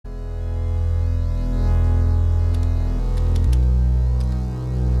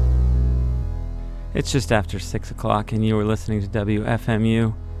It's just after 6 o'clock, and you were listening to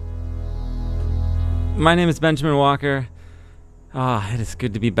WFMU. My name is Benjamin Walker. It is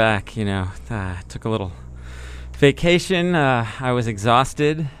good to be back. Took a little vacation. I was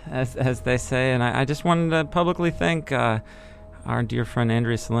exhausted, as they say, and I just wanted to publicly thank our dear friend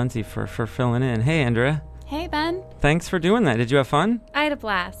Andrea Salenzi for filling in. Hey, Andrea. Hey, Ben. Thanks for doing that. Did you have fun? I had a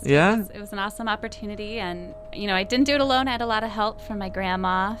blast. Yeah? It was an awesome opportunity, and, I didn't do it alone. I had a lot of help from my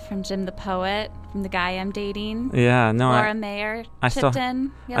grandma, from Jim the Poet, from the guy I'm dating. Yeah, no, Laura Mayer chipped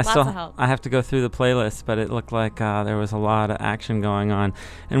in. We had lots of help. I have to go through the playlist, but it looked like there was a lot of action going on,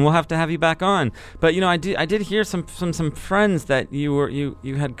 and we'll have to have you back on. But I did hear some friends that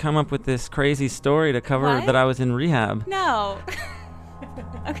you had come up with this crazy story to cover. What? That I was in rehab. No.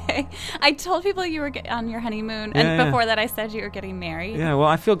 Okay. I told people you were on your honeymoon, and before that I said you were getting married. Yeah, well,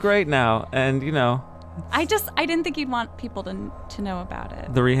 I feel great now, and I didn't think you'd want people to know about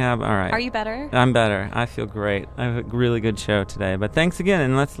it. The rehab, all right. Are you better? I'm better. I feel great. I have a really good show today, but thanks again,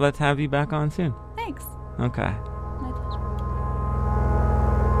 and let's have you back on soon. Thanks. Okay. My pleasure.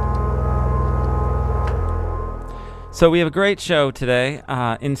 So we have a great show today.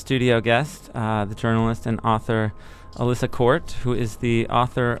 In-studio guest, the journalist and author Alyssa Court, who is the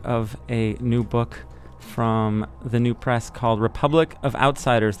author of a new book from the New Press called Republic of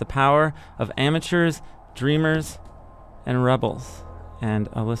Outsiders, The Power of Amateurs, Dreamers, and Rebels. And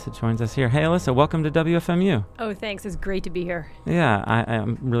Alyssa joins us here. Hey, Alyssa, welcome to WFMU. Oh, thanks. It's great to be here. Yeah,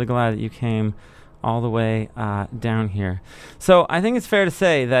 I'm really glad that you came all the way down here. So I think it's fair to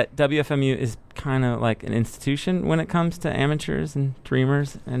say that WFMU is kind of like an institution when it comes to amateurs and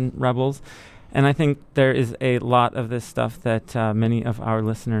dreamers and rebels. And I think there is a lot of this stuff that many of our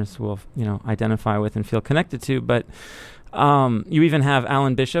listeners will, identify with and feel connected to. But you even have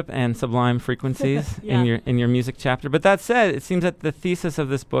Alan Bishop and Sublime Frequencies Yeah. in your music chapter. But that said, it seems that the thesis of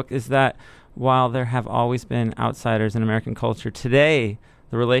this book is that while there have always been outsiders in American culture, today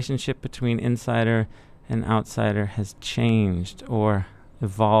the relationship between insider and outsider has changed or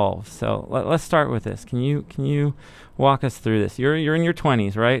evolved. So let's start with this. Can you walk us through this? You're in your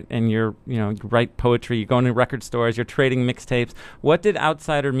 20s, right? And you write poetry, you go into record stores, you're trading mixtapes. What did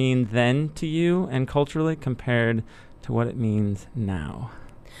outsider mean then to you and culturally compared to what it means now?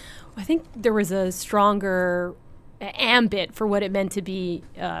 I think there was a stronger ambit for what it meant to be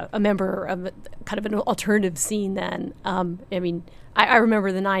a member of kind of an alternative scene then. I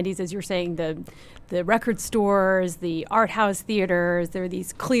remember the 90s, as you're saying, the record stores, the art house theaters. There were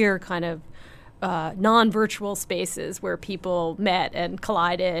these clear kind of non-virtual spaces where people met and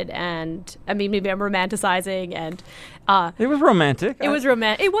collided. And maybe I'm romanticizing. And it was romantic. It was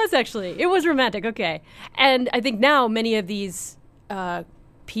romantic. It was actually. It was romantic. Okay. And I think now many of these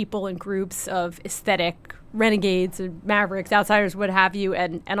people and groups of aesthetic renegades and mavericks, outsiders, what have you,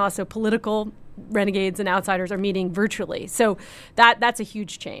 and also political renegades and outsiders are meeting virtually. So that's a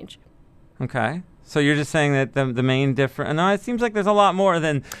huge change. Okay. So you're just saying that the main difference... No, it seems like there's a lot more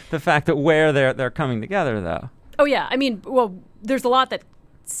than the fact that where they're coming together, though. Oh, yeah. There's a lot that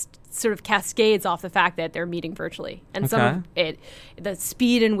sort of cascades off the fact that they're meeting virtually. And some of it, the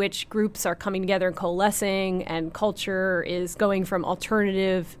speed in which groups are coming together and coalescing and culture is going from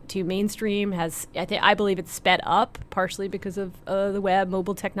alternative to mainstream I believe it's sped up, partially because of the web,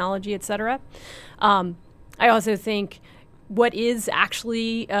 mobile technology, et cetera. I also think what is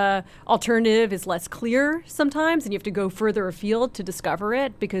actually alternative is less clear sometimes, and you have to go further afield to discover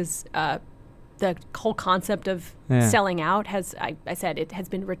it because the whole concept of selling out I said, it has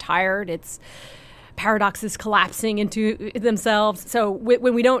been retired. It's paradoxes collapsing into themselves. So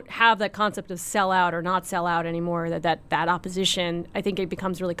when we don't have that concept of sell out or not sell out anymore, that opposition, I think it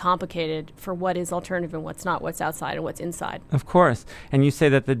becomes really complicated for what is alternative and what's not, what's outside and what's inside. Of course. And you say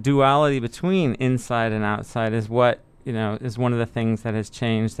that the duality between inside and outside is what is one of the things that has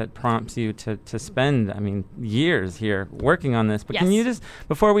changed that prompts you to spend, years here working on this. But yes. Can you just,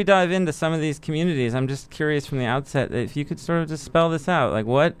 before we dive into some of these communities, I'm just curious from the outset, if you could sort of just spell this out. Like,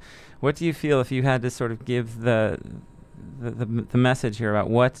 what do you feel if you had to sort of give the message here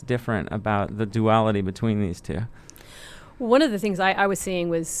about what's different about the duality between these two? One of the things I was seeing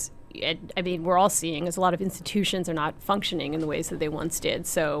was, we're all seeing is a lot of institutions are not functioning in the ways that they once did.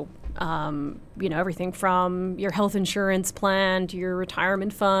 So, everything from your health insurance plan to your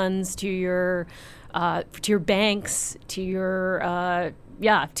retirement funds to your banks to your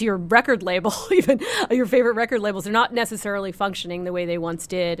record label, even your favorite record labels are not necessarily functioning the way they once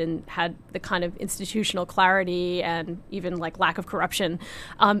did and had the kind of institutional clarity and even like lack of corruption.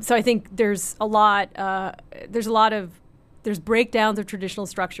 So I think there's breakdowns of traditional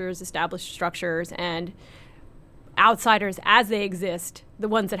structures, established structures, and outsiders as they exist, the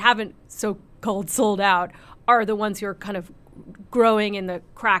ones that haven't so-called sold out, are the ones who are kind of growing in the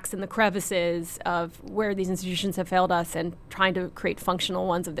cracks and the crevices of where these institutions have failed us and trying to create functional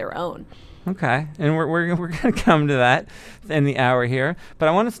ones of their own. Okay, and we're going to come to that in the hour here, but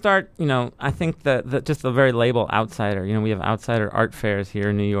I want to start. I think just the very label outsider. We have outsider art fairs here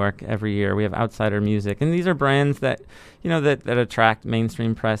in New York every year. We have outsider music, and these are brands that that attract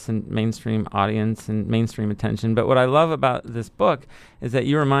mainstream press and mainstream audience and mainstream attention. But what I love about this book is that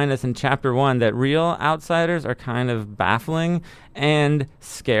you remind us in chapter 1 that real outsiders are kind of baffling and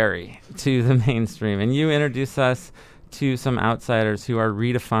scary to the mainstream, and you introduce us to some outsiders who are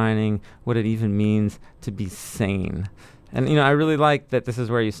redefining what it even means to be sane. And, I really like that this is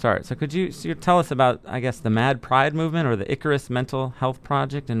where you start. So could you tell us about, I guess, the Mad Pride movement or the Icarus Mental Health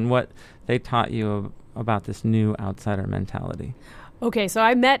Project and what they taught you about this new outsider mentality? Okay, so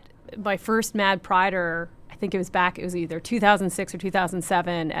I met my first Mad Prider, I think it was either 2006 or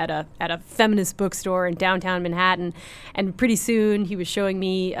 2007 at a feminist bookstore in downtown Manhattan. And pretty soon he was showing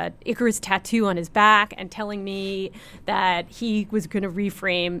me an Icarus tattoo on his back and telling me that he was going to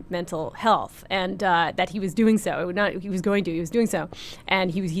reframe mental health and that he was doing so. He was doing so.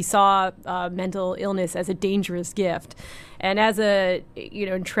 And he saw mental illness as a dangerous gift. And as a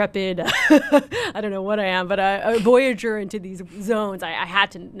intrepid, I don't know what I am, but a voyager into these zones, I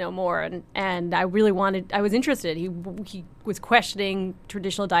had to know more, and I really I was interested. He was questioning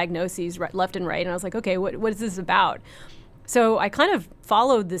traditional diagnoses left and right, and I was like, okay, what is this about? So I kind of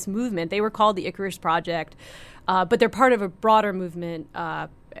followed this movement. They were called the Icarus Project, but they're part of a broader movement,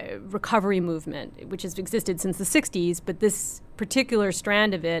 recovery movement, which has existed since the 60s. But this particular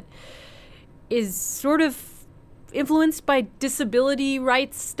strand of it is sort of influenced by disability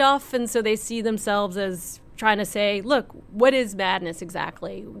rights stuff, and so they see themselves as trying to say, look, what is madness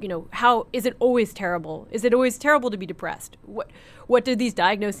exactly? How is it always terrible? Is it always terrible to be depressed? What do these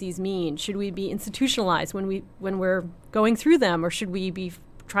diagnoses mean? Should we be institutionalized when we're going through them, or should we be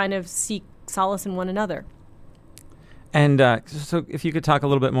trying to seek solace in one another? And so if you could talk a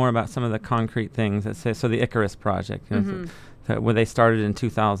little bit more about some of the concrete things so the Icarus Project, where they started in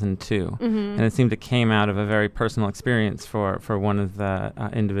 2002, and it seemed it came out of a very personal experience for one of the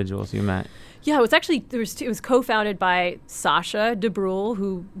individuals you met. Yeah, it was actually it was co-founded by Sasha DeBruhl,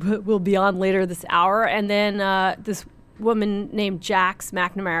 who will be on later this hour, and then this woman named Jax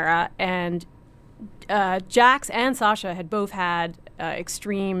McNamara. And Jax and Sasha had both had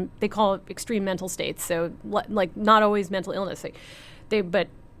they call it extreme mental states, so like not always mental illness. They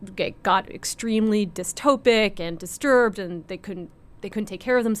got extremely dystopic and disturbed, and they couldn't take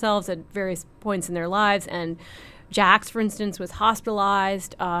care of themselves at various points in their lives. And Jax, for instance, was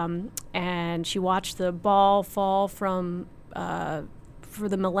hospitalized, and she watched the ball fall from for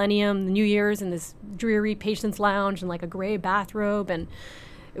the millennium, the New Year's, in this dreary patient's lounge in like a gray bathrobe, and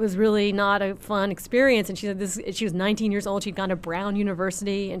it was really not a fun experience. And she said she was 19 years old. She'd gone to Brown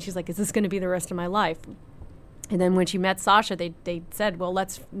University, and she's like, "Is this going to be the rest of my life?" And then when she met Sasha, they said, well,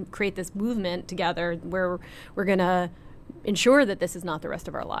 let's create this movement together where we're going to ensure that this is not the rest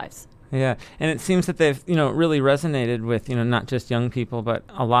of our lives. Yeah, and it seems that they've, really resonated with, not just young people, but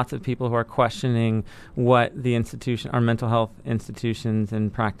lots of people who are questioning what our mental health institutions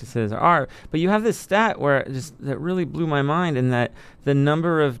and practices are. But you have this stat that really blew my mind, in that the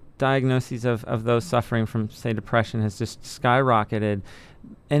number of diagnoses of those suffering from, say, depression has just skyrocketed.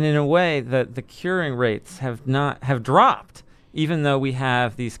 And in a way, the curing rates have dropped, even though we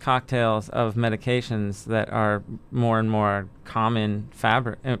have these cocktails of medications that are more and more common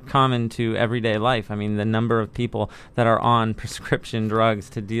to everyday life. I mean, the number of people that are on prescription drugs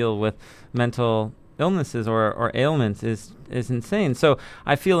to deal with mental illnesses or ailments is insane. So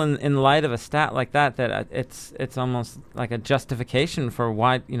I feel in light of a stat like that it's almost like a justification for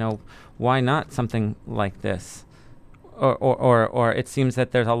why not something like this. Or it seems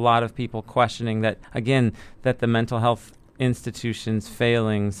that there's a lot of people questioning that the mental health institutions'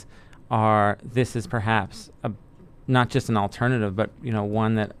 failings this is perhaps not just an alternative, but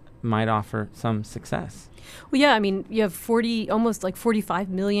one that might offer some success. Well, yeah, I mean, you have almost 45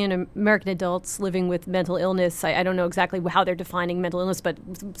 million American adults living with mental illness. I don't know exactly how they're defining mental illness, but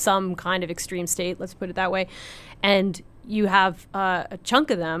some kind of extreme state, let's put it that way. And you have a chunk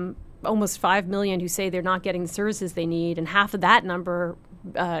of them, almost 5 million, who say they're not getting the services they need, and half of that number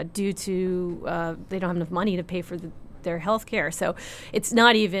due to they don't have enough money to pay for their health care. So it's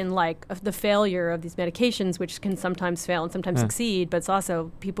not even like the failure of these medications, which can sometimes fail and sometimes succeed, but it's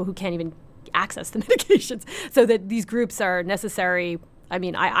also people who can't even access the medications. So that these groups are necessary, I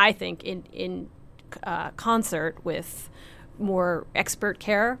mean, I think in concert with more expert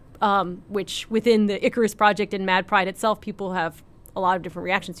care which within the Icarus Project and Mad Pride itself, people have a lot of different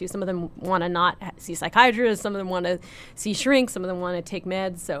reactions to. Some of them want to not see psychiatrists, some of them want to see shrinks, some of them want to take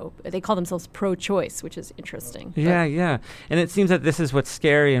meds. So they call themselves pro-choice, which is interesting. Yeah, yeah. And it seems that this is what's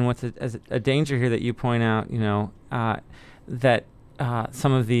scary and what's a danger here that you point out, that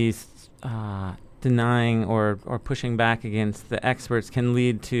some of these denying or pushing back against the experts can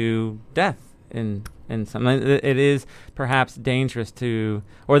lead to death in some. It is perhaps dangerous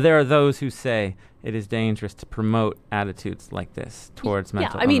or there are those who say it is dangerous to promote attitudes like this towards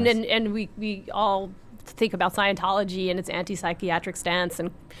mental illness. Yeah, I mean, and we all think about Scientology and its anti-psychiatric stance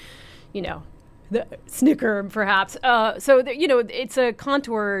and, the snicker, perhaps. It's a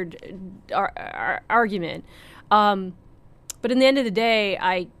contoured argument. But in the end of the day,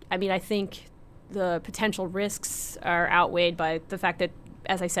 I think the potential risks are outweighed by the fact that,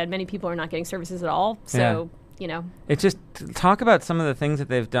 as I said, many people are not getting services at all. So, It's just, talk about some of the things that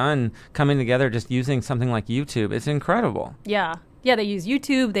they've done coming together just using something like YouTube. It's incredible. Yeah. Yeah, they use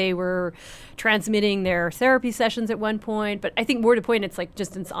YouTube. They were transmitting their therapy sessions at one point. But I think more to the point, it's like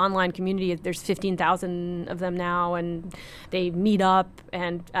just this online community. There's 15,000 of them now, and they meet up.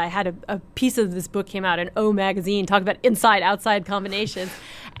 And I had a piece of this book came out in O Magazine, talking about inside-outside combinations.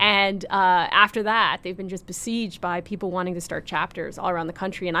 And after that, they've been just besieged by people wanting to start chapters all around the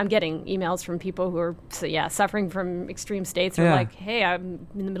country. And I'm getting emails from people who are, suffering from extreme states. Who are like, hey, I'm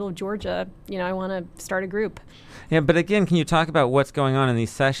in the middle of Georgia. I want to start a group. Yeah, but again, can you talk about what's going on in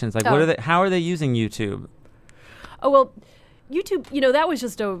these sessions? Like, how are they using YouTube? Oh, well, YouTube, that was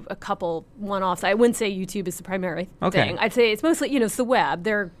just a couple one-offs. I wouldn't say YouTube is the primary thing. I'd say it's mostly, it's the web.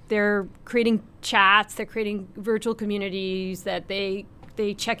 They're creating chats. They're creating virtual communities that they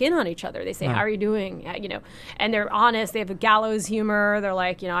check in on each other. They say, how are you doing? And they're honest. They have a gallows humor. They're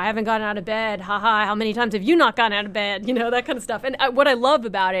like, I haven't gotten out of bed. How many times have you not gotten out of bed? That kind of stuff. And what I love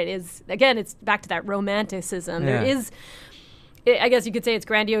about it is, again, it's back to that romanticism. There is, I guess you could say it's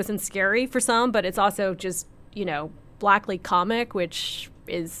grandiose and scary for some, but it's also just, blackly comic, which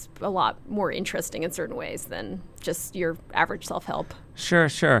is a lot more interesting in certain ways than just your average self-help.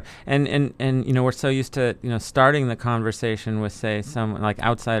 Sure. And we're so used to, starting the conversation with, say, someone like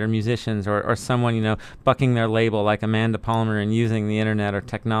outsider musicians or someone, bucking their label like Amanda Palmer and using the internet or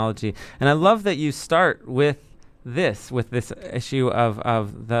technology. And I love that you start with this issue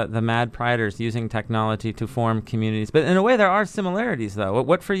of the Mad Priders using technology to form communities. But in a way, there are similarities, though.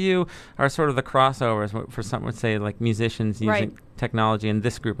 What for you are sort of the crossovers? What for some would say, like musicians using technology and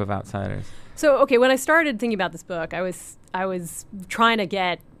this group of outsiders? So, when I started thinking about this book, I was trying to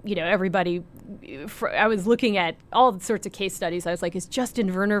get, everybody. I was looking at all sorts of case studies. I was like, is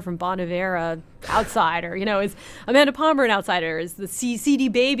Justin Werner from Bon Iver an outsider? Is Amanda Palmer an outsider? Is the CD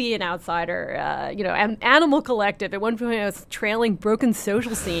Baby an outsider? Animal Collective. At one point, I was trailing Broken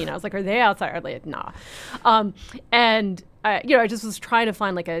Social Scene. I was like, are they outsiders? Like, nah. And I just was trying to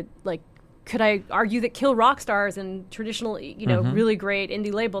find could I argue that Kill Rock Stars and traditional, really great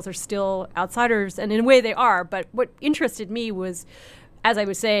indie labels are still outsiders? And in a way they are. But what interested me was, as I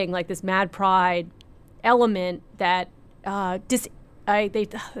was saying, like this Mad Pride element that that's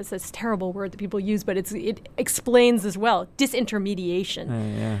a terrible word that people use, but it explains as well,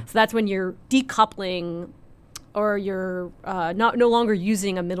 disintermediation. So that's when you're decoupling or you're no longer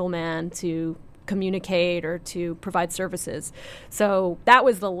using a middleman to communicate or to provide services. So that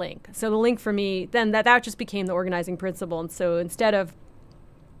was the link. So the link for me, then that just became the organizing principle. And so instead of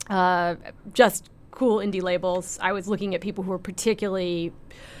just cool indie labels, I was looking at people who were particularly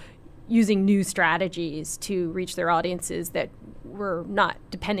using new strategies to reach their audiences that were not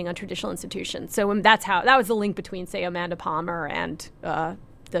depending on traditional institutions. So that was the link between, say, Amanda Palmer and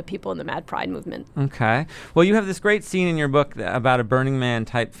the people in the Mad Pride movement. Okay. Well, you have this great scene in your book about a Burning Man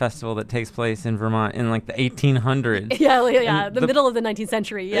type festival that takes place in Vermont in like the 1800s. Yeah, the middle of the 19th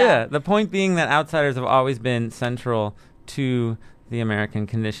century. Yeah, the point being that outsiders have always been central to the American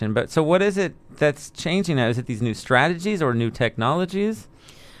condition. But so what is it that's changing now? Is it these new strategies or new technologies?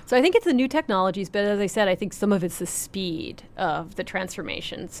 So I think it's the new technologies, but as I said, I think some of it's the speed of the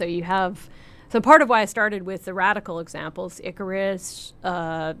transformation. So part of why I started with the radical examples, Icarus,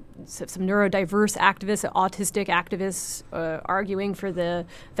 some neurodiverse activists, autistic activists arguing for the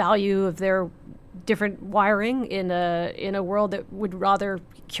value of their different wiring in a world that would rather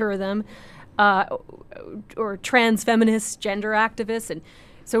cure them, or trans feminist gender activists, and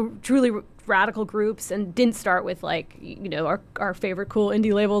so truly radical groups, and didn't start with our favorite cool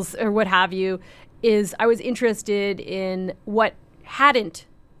indie labels or what have you. I was interested in what hadn't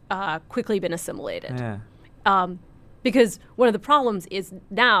quickly been assimilated. Because one of the problems is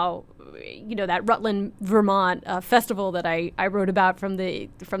now, that Rutland, Vermont festival that I wrote about from the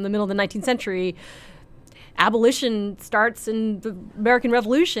middle of the 19th century. Abolition starts in the American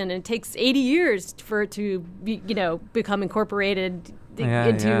Revolution, and it takes 80 years for it to become incorporated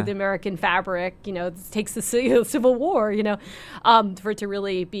into the American fabric. It takes the Civil War, for it to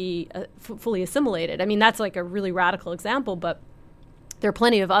really be fully assimilated. I mean, that's like a really radical example, but there are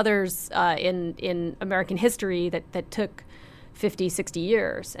plenty of others in American history that took 50, 60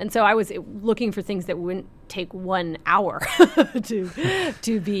 years. And so I was looking for things that wouldn't take 1 hour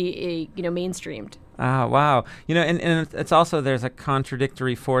to be mainstreamed. Wow. And it's also, there's a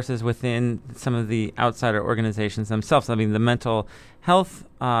contradictory forces within some of the outsider organizations themselves. I mean, the mental health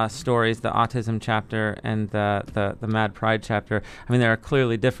stories, the autism chapter and the Mad Pride chapter, I mean, there are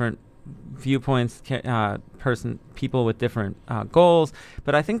clearly different viewpoints, people with different goals.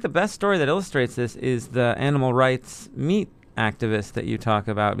 But I think the best story that illustrates this is the animal rights meat activists that you talk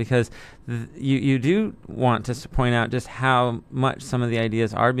about, because you do want to point out just how much some of the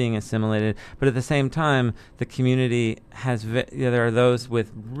ideas are being assimilated, but at the same time the community has there are those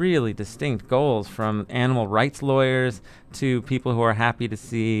with really distinct goals, from animal rights lawyers to people who are happy to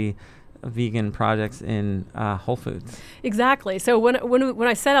see vegan projects in Whole Foods. Exactly. So when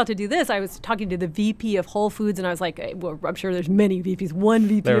I set out to do this, I was talking to the VP of Whole Foods, and I was like, well, I'm sure there's many VPs. One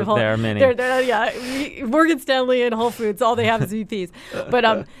VP of Whole Foods. There are many. Morgan Stanley and Whole Foods, all they have is VPs.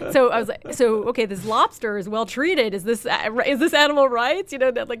 But so I was like, okay, this lobster is well treated. Is this animal rights?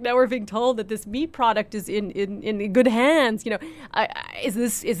 That now we're being told that this meat product is in good hands. Is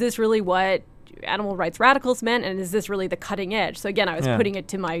this really what animal rights radicals meant, and is this really the cutting edge? So again, I was putting it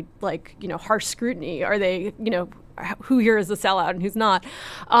to my harsh scrutiny. Are they who here is the sellout and who's not?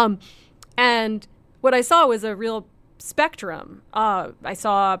 And what I saw was a real spectrum. I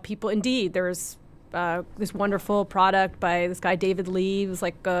saw people, indeed, there's this wonderful product by this guy David Lee. It was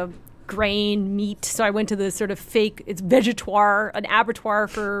like a grain meat. So I went to the sort of fake, it's Vegetoire, an abattoir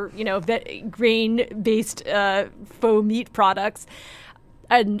for grain-based faux meat products.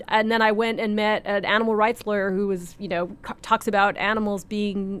 And then I went and met an animal rights lawyer who was, talks about animals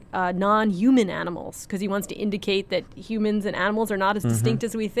being non-human animals, because he wants to indicate that humans and animals are not as distinct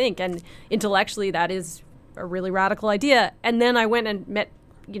as we think. And intellectually, that is a really radical idea. And then I went and met,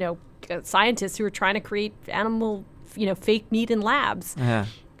 scientists who were trying to create animal, fake meat in labs,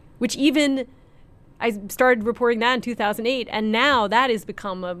 which even I started reporting that in 2008, and now that has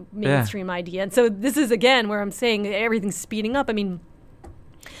become a mainstream idea. And so this is, again, where I'm saying everything's speeding up. I mean,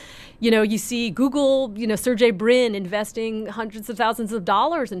 you see Google, Sergey Brin investing hundreds of thousands of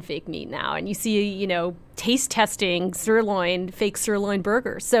dollars in fake meat now. And you see, taste testing fake sirloin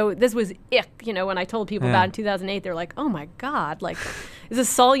burgers. So this was ick, when I told people about it in 2008, they're like, oh my God, like, is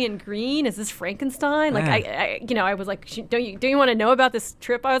this Soylent Green? Is this Frankenstein? Like, I was like, don't you want to know about this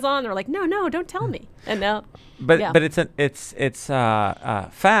trip I was on? They're like, no, don't tell me. And now, but it's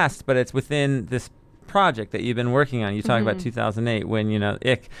fast, but it's within this project that you've been working on. You talk about 2008 when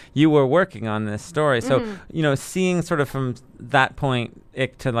you were working on this story. So seeing sort of from that point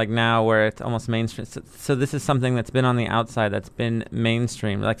to like now where it's almost mainstream. So this is something that's been on the outside, that's been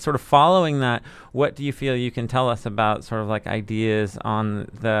mainstream. Like sort of following that, what do you feel you can tell us about sort of like ideas on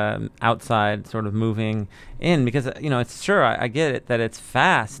the outside sort of moving in? Because it's sure I get it that it's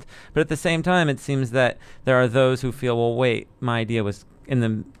fast, but at the same time it seems that there are those who feel, well, wait, my idea was in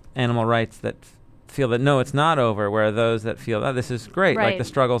the animal rights that feel that no, it's not over, where those that feel, oh, this is great, like the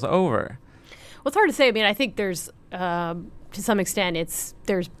struggle's over. Well, it's hard to say. I mean, I think there's to some extent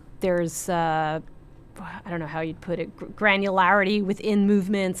there's I don't know how you'd put it, granularity within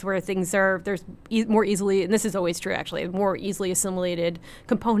movements where things are, there's more easily, and this is always true actually, more easily assimilated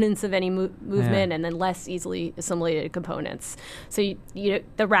components of any movement and then less easily assimilated components. So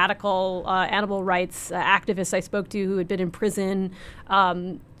the radical animal rights activists I spoke to who had been in prison,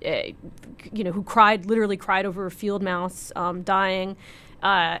 who literally cried over a field mouse dying,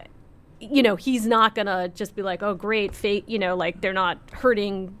 he's not going to just be like, oh, great, fake, like they're not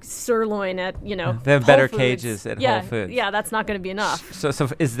hurting sirloin at, they have better cages at Whole Foods. Yeah, that's not going to be enough. So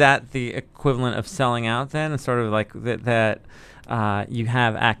is that the equivalent of selling out then? Sort of like that you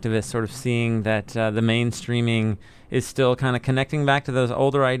have activists sort of seeing that the mainstreaming is still kind of connecting back to those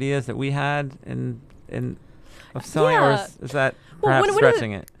older ideas that we had of selling, or is that perhaps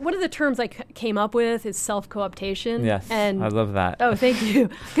stretching it? One of the terms I came up with is self-cooptation. Yes, and I love that. Oh, thank you.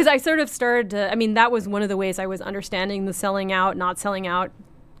 Because I sort of started to, that was one of the ways I was understanding the selling out, not selling out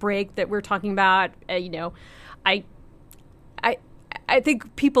break that we're talking about. I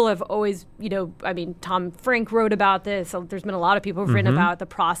think people have always, Tom Frank wrote about this. So there's been a lot of people who've written about the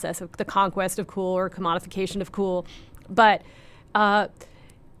process of the conquest of cool or commodification of cool. But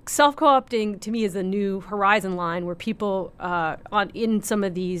self-co-opting to me is a new horizon line where people in some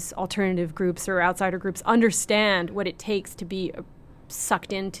of these alternative groups or outsider groups understand what it takes to be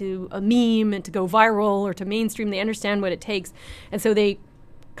sucked into a meme and to go viral or to mainstream. They understand what it takes. And so they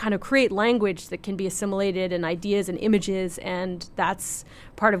kind of create language that can be assimilated and ideas and images, and that's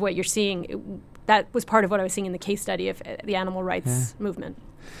part of what you're seeing. That was part of what I was seeing in the case study of the animal rights movement.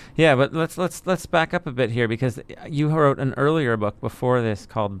 Yeah, but let's back up a bit here, because you wrote an earlier book before this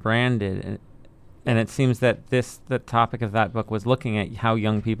called Branded, and it seems that the topic of that book was looking at how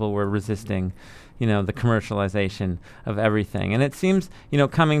young people were resisting, the commercialization of everything. And it seems,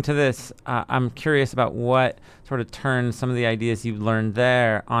 coming to this, I'm curious about what sort of turned some of the ideas you learned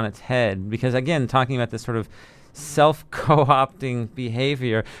there on its head, because again, talking about this sort of self-co-opting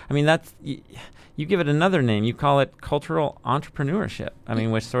behavior, I mean, that's... You give it another name. You call it cultural entrepreneurship. I mean,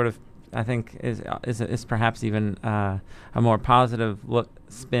 which sort of, I think, is perhaps even a more positive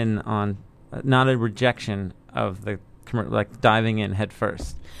spin on not a rejection of the like diving in head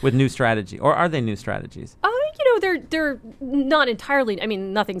first with new strategy. Or are they new strategies? They're not entirely. I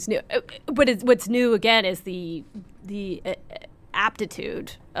mean, nothing's new. But what's new again is the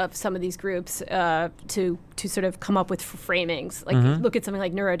aptitude of some of these groups to sort of come up with framings. Like look at something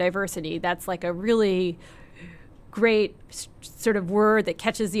like neurodiversity. That's like a really great sort of word that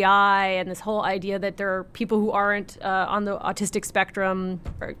catches the eye, and this whole idea that there are people who aren't on the autistic spectrum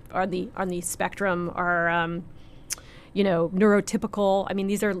or on the spectrum are neurotypical. I mean,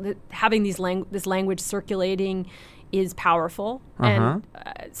 these are having this language circulating is powerful, and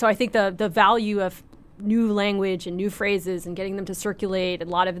so I think the value of new language and new phrases and getting them to circulate. A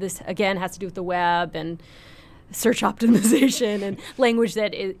lot of this, again, has to do with the web and search optimization and language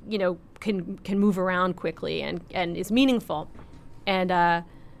that can move around quickly and is meaningful. And I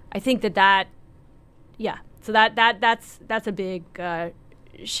think that's a big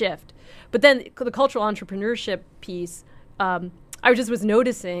shift. But then the cultural entrepreneurship piece, I just was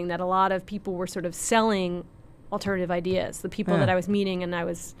noticing that a lot of people were sort of selling alternative ideas. The people that I was meeting and that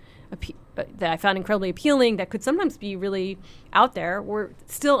I found incredibly appealing, that could sometimes be really out there, were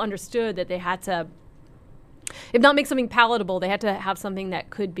still understood that they had to, if not make something palatable, they had to have something that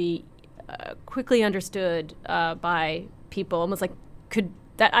could be quickly understood by people, almost like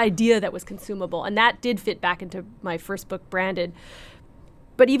that idea that was consumable. And that did fit back into my first book, Branded.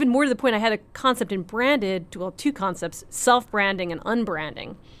 But even more to the point, I had a concept in Branded, two concepts, self-branding and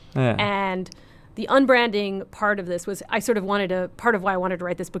unbranding. Yeah. And the unbranding part of this was part of why I wanted to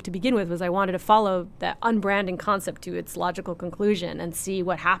write this book to begin with was I wanted to follow that unbranding concept to its logical conclusion and see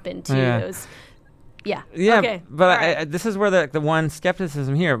what happened to those. Yeah. Yeah. Okay. But this is where the one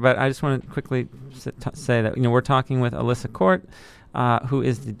skepticism here, but I just want to quickly say that, we're talking with Alyssa Court, who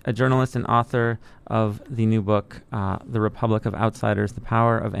is a journalist and author of the new book, The Republic of Outsiders, The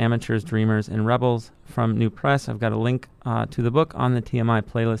Power of Amateurs, Dreamers, and Rebels, from New Press. I've got a link to the book on the TMI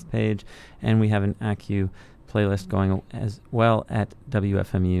playlist page, and we have an ACU playlist going as well at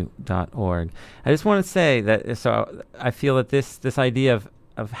WFMU.org. I just want to say that, so I feel that this idea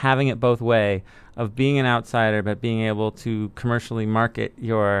of having it both way, of being an outsider but being able to commercially market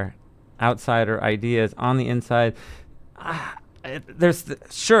your outsider ideas on the inside, I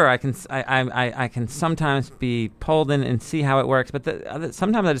can sometimes be pulled in and see how it works, but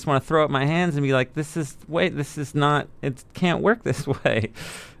sometimes I just want to throw up my hands and be like, it can't work this way.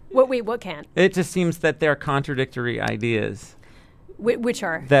 What can't? It just seems that they're contradictory ideas. Which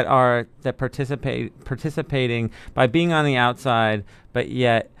are? That participating by being on the outside, but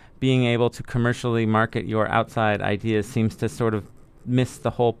yet being able to commercially market your outside ideas seems to sort of miss the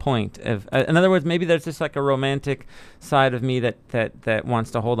whole point of. In other words, maybe there's just like a romantic side of me that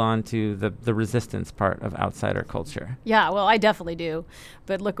wants to hold on to the resistance part of outsider culture. Yeah, well, I definitely do,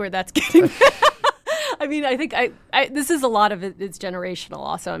 but look where that's getting. I mean, I think this is a lot of it's generational.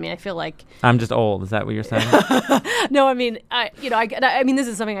 Also, I mean, I feel like I'm just old. Is that what you're saying? No, I mean, I mean, this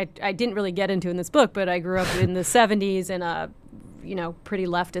is something I didn't really get into in this book, but I grew up in the '70s in a pretty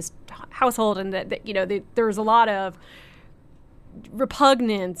leftist household, and there was a lot of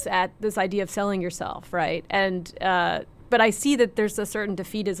repugnance at this idea of selling yourself, right? And but I see that there's a certain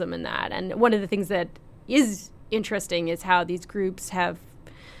defeatism in that. And one of the things that is interesting is how these groups have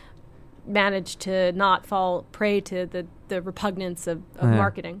managed to not fall prey to the repugnance of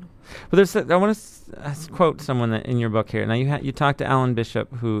marketing. Well, I want to quote someone in your book here. Now you talked to Alan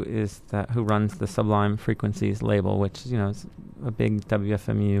Bishop, who runs the Sublime Frequencies label, which is a big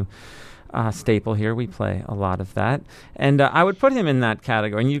WFMU staple here. We play a lot of that. And I would put him in that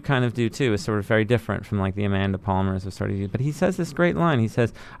category, and you kind of do too. It's sort of very different from like the Amanda Palmers of sort of, but he says this great line. He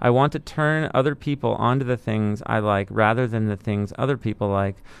says, I want to turn other people onto the things I like rather than the things other people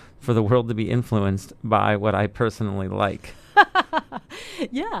like, for the world to be influenced by what I personally like.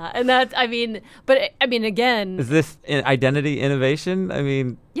 Yeah, and that, again, is this identity innovation? I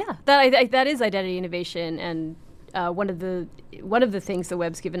mean, yeah, that is identity innovation, and one of the things the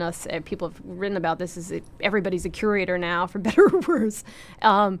web's given us, people have written about this, is that everybody's a curator now, for better or worse.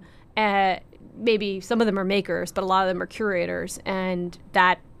 Maybe some of them are makers, but a lot of them are curators, and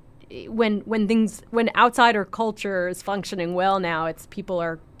that when outsider culture is functioning well now, it's people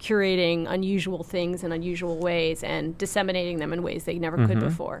are curating unusual things in unusual ways and disseminating them in ways they never could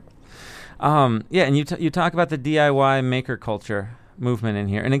before. And you talk about the DIY maker culture movement in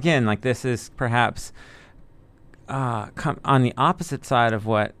here, and again, like this is perhaps on the opposite side of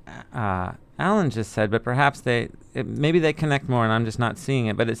what Alan just said, but perhaps maybe they connect more, and I'm just not seeing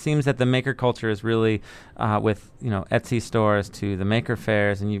it. But it seems that the maker culture is really with Etsy stores to the maker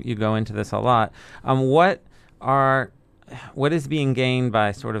fairs, and you go into this a lot. What is being gained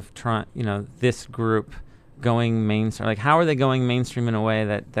by sort of this group going mainstream? Like, how are they going mainstream in a way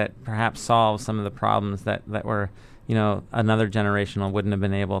that perhaps solves some of the problems that were another generation wouldn't have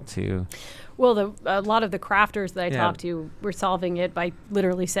been able to? Well, a lot of the crafters that I talked to were solving it by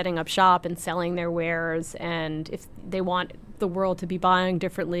literally setting up shop and selling their wares. And if they want the world to be buying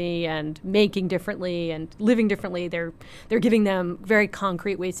differently and making differently and living differently, they're giving them very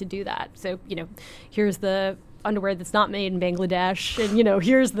concrete ways to do that. So, here's the underwear that's not made in Bangladesh, and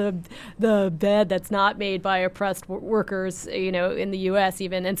here's the bed that's not made by oppressed workers, in the U.S.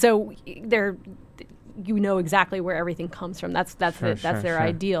 even. And so they're exactly where everything comes from. That's their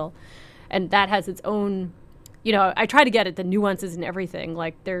ideal. And that has its own, I try to get at the nuances in everything.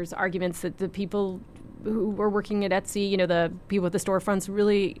 Like, there's arguments that the people who are working at Etsy, the people at the storefronts,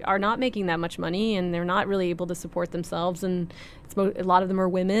 really are not making that much money, and they're not really able to support themselves. And a lot of them are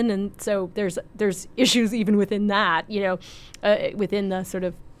women, and so there's issues even within that, within the sort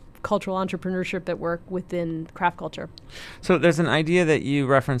of cultural entrepreneurship that work within craft culture. So there's an idea that you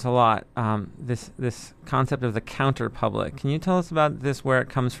reference a lot, this concept of the counterpublic. Can you tell us about this, where it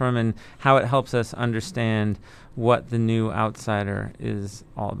comes from, and how it helps us understand what the new outsider is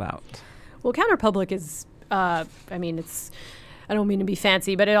all about? Well, counterpublic is, it's, I don't mean to be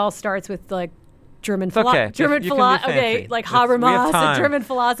fancy, but it all starts with like German philosophy. Okay, like Habermas and German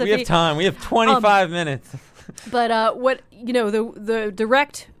philosophy. We have time. We have 25 minutes. But the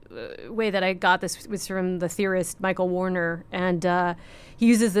direct way that I got this was from the theorist Michael Warner, and he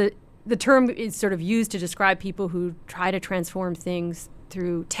uses the term is sort of used to describe people who try to transform things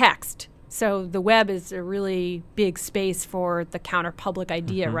through text. So the web is a really big space for the counterpublic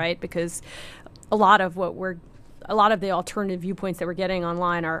idea, right? Because a lot of the alternative viewpoints that we're getting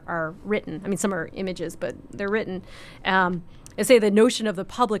online are written. I mean, some are images, but they're written. I say the notion of the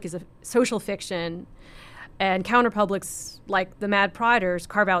public is a social fiction, and counterpublics, like the Mad Priders,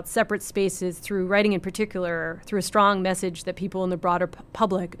 carve out separate spaces through writing in particular, through a strong message that people in the broader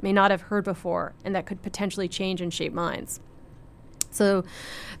public may not have heard before, and that could potentially change and shape minds. So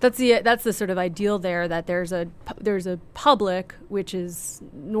that's the sort of ideal there, that there's a public which is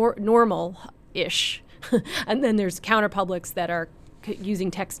normal-ish, and then there's counterpublics that are using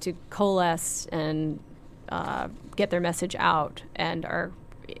text to coalesce and get their message out, and are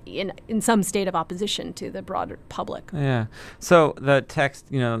in some state of opposition to the broader public. Yeah. So the text,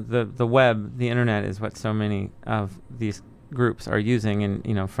 the web, the internet is what so many of these groups are using,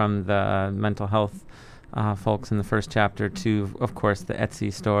 and from the mental health folks in the first chapter to, of course, the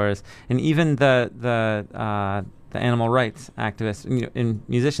Etsy stores, and even the animal rights activists, and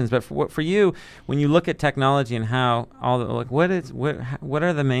musicians. But for you, when you look at technology and how what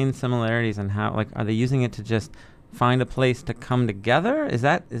are the main similarities, and how are they using it to just find a place to come together? Is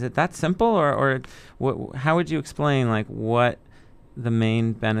it that simple, or how would you explain what the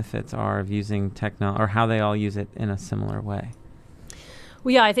main benefits are of using technology, or how they all use it in a similar way?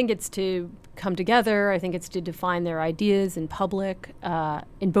 Well, yeah, I think it's to come together. I think it's to define their ideas in public,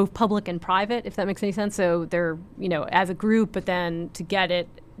 in both public and private, if that makes any sense. So they're, as a group, but then to get a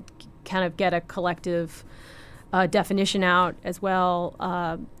collective definition out as well.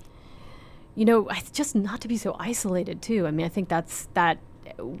 Just not to be so isolated too. I mean, I think that's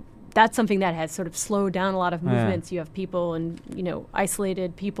something that has sort of slowed down a lot of movements. You have people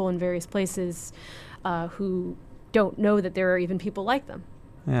isolated people in various places who don't know that there are even people like them.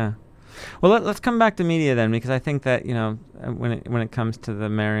 Yeah. Well, let's come back to media then, because I think that, when it comes to the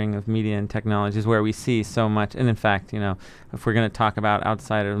marrying of media and technology is where we see so much. And in fact, if we're going to talk about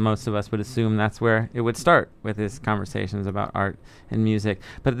Outsider, most of us would assume that's where it would start with his conversations about art and music.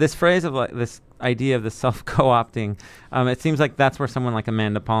 But this phrase of this idea of the self-co-opting, it seems like that's where someone like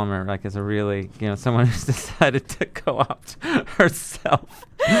Amanda Palmer, is a really, someone who's decided to co-opt herself.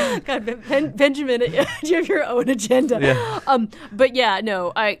 God, Benjamin, you have your own agenda. Yeah. But yeah,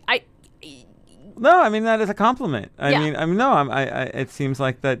 no, No, I mean that is a compliment. It seems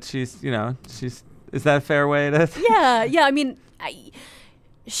like that she's. Is that a fair way to? Yeah. I mean,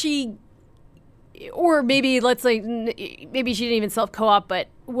 or maybe let's say maybe she didn't even self-co-op, but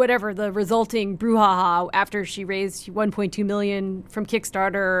whatever the resulting brouhaha after she raised $1.2 million from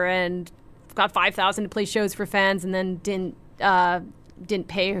Kickstarter and got 5,000 to play shows for fans, and then didn't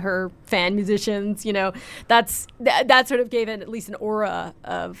pay her fan musicians, that sort of gave it at least an aura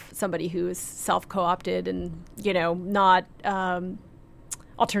of somebody who is self-co-opted and, not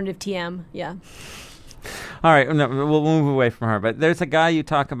alternative TM. Yeah. All right. No, we'll move away from her. But there's a guy you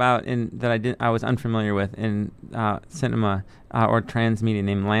talk about that I was unfamiliar with in cinema or transmedia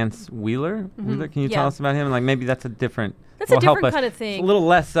named Lance Wheeler. Mm-hmm. Wheeler, can you tell us about him? Maybe that's a different. That's a different kind of thing. It's a little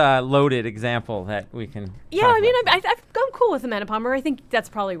less loaded example that we can. Yeah, I mean, I'm cool with Amanda Palmer. I think that's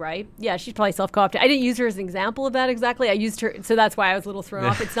probably right. Yeah, she's probably self-co-opted. I didn't use her as an example of that exactly. I used her, so that's why I was a little thrown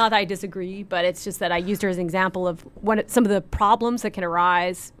off. It's not that I disagree, but it's just that I used her as an example of some of the problems that can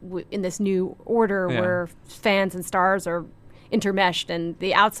arise in this new order where fans and stars are intermeshed, and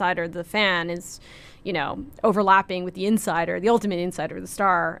the outsider, the fan, is overlapping with the insider, the ultimate insider, the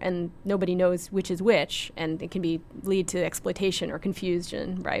star, and nobody knows which is which, and it can lead to exploitation or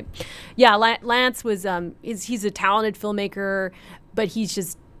confusion, right? Yeah, Lance was, he's a talented filmmaker, but he's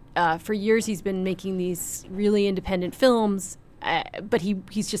just, for years he's been making these really independent films, but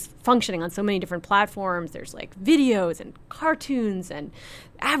he's just functioning on so many different platforms. There's videos and cartoons and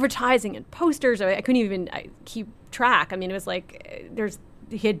advertising and posters. I couldn't even keep track. I mean, it was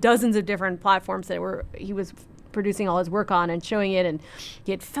he had dozens of different platforms that he was producing all his work on and showing it, and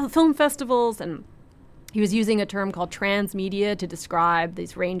he had film festivals, and he was using a term called transmedia to describe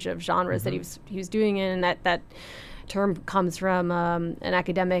this range of genres that he was doing in, and that term comes from an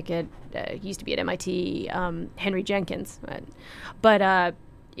academic he used to be at MIT, Henry Jenkins, but and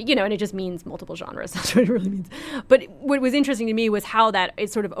it just means multiple genres. That's what it really means. But what was interesting to me was how that it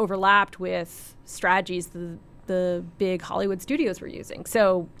sort of overlapped with strategies the big Hollywood studios were using.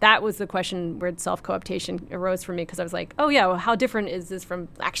 So that was the question where self-co-optation arose for me, because I was like, oh yeah, well, how different is this from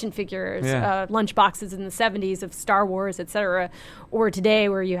action figures, lunchboxes in the 70s of Star Wars, etc., or today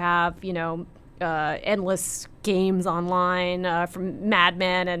where you have, endless games online from Mad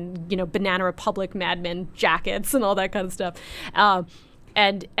Men and, Banana Republic Mad Men jackets and all that kind of stuff.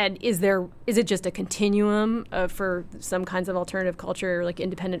 And is it just a continuum for some kinds of alternative culture, like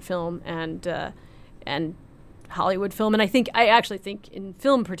independent film and Hollywood film? And I actually think in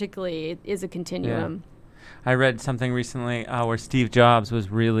film particularly it is a continuum. I read something recently where Steve Jobs was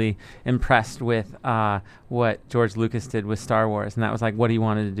really impressed with what George Lucas did with Star Wars, and that was what he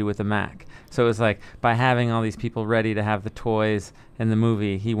wanted to do with the Mac. So it was by having all these people ready to have the toys in the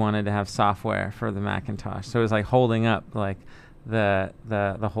movie, he wanted to have software for the Macintosh. So it was holding up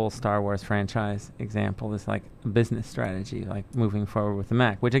the whole Star Wars franchise example is a business strategy, moving forward with the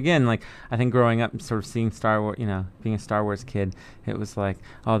Mac, which again, I think growing up and sort of seeing Star Wars, being a Star Wars kid, it was oh,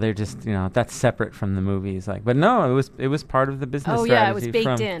 they're just, that's separate from the movies. But no, it was part of the business strategy. Oh yeah, it was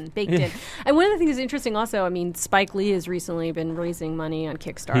baked in. And one of the things that's interesting also, I mean, Spike Lee has recently been raising money on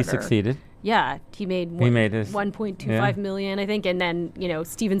Kickstarter. He succeeded. Yeah, he made his $1.25 million, I think, and then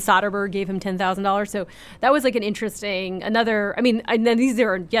Steven Soderbergh gave him $10,000. So that was an interesting and then these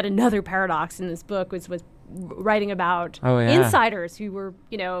are yet another paradox in this book, was writing about insiders who were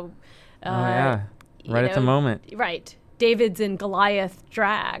right at the moment, right. David's and Goliath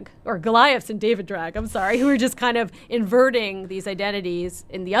drag, or Goliath's and David drag, I'm sorry, who were just kind of inverting these identities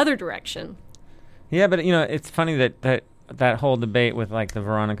in the other direction. Yeah, but it's funny that whole debate with the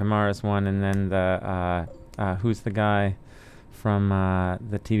Veronica Mars one, and then the who's the guy from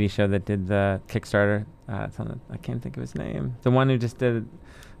the TV show that did the Kickstarter? I can't think of his name. The one who just did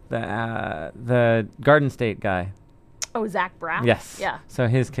the Garden State guy. Oh, Zach Braff? Yes. Yeah. So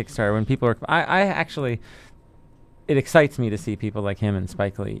his Kickstarter, when people are, I actually, it excites me to see people like him and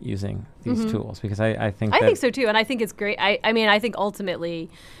Spike Lee using these tools, because I think so too, and I think it's great. I think ultimately,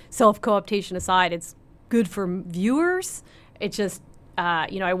 self-co-optation aside, it's good for viewers. It's just,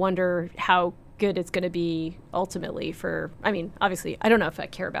 I wonder how good it's going to be ultimately for, I mean, obviously, I don't know if I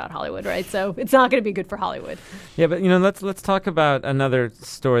care about Hollywood, right? So it's not going to be good for Hollywood. Yeah, but, let's talk about another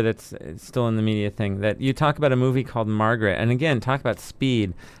story that's still in the media thing, that you talk about a movie called Margaret. And again, talk about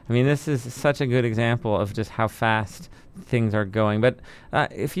speed. I mean, this is such a good example of just how fast things are going. But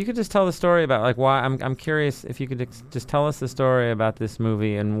if you could just tell the story about, like, why, I'm curious if you could just tell us the story about this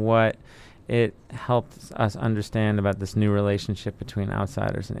movie and what it helps us understand about this new relationship between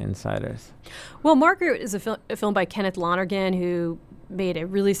outsiders and insiders. Well, Margaret is a film by Kenneth Lonergan, who made a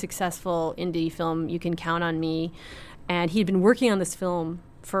really successful indie film, You Can Count on Me. And he'd been working on this film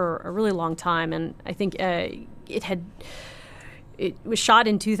for a really long time. And I think it was shot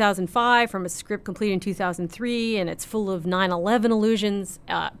in 2005 from a script completed in 2003, and it's full of 9/11 allusions.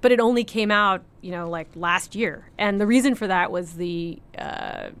 But it only came out, like last year. And the reason for that was the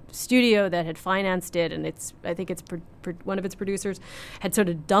studio that had financed it, and I think it's one of its producers had sort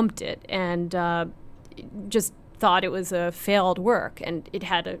of dumped it and just thought it was a failed work. And it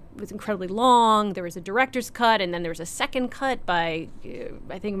was incredibly long. There was a director's cut, and then there was a second cut by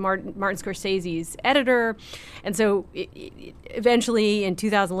I think Martin Scorsese's editor. And so eventually in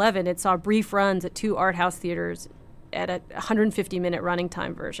 2011 it saw brief runs at 2 art house theaters at a 150-minute running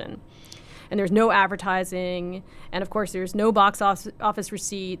time version. And there's no advertising, and of course there's no box office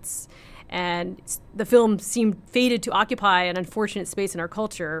receipts. And the film seemed fated to occupy an unfortunate space in our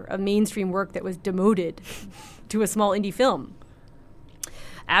culture, a mainstream work that was demoted to a small indie film,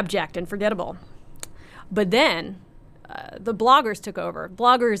 abject and forgettable. But then the bloggers took over,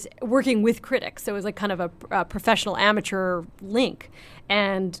 bloggers working with critics. So it was like kind of a professional amateur link.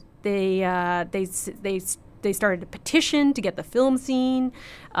 And they started a petition to get the film seen,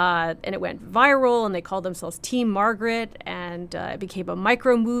 and it went viral, and they called themselves Team Margaret, and it became a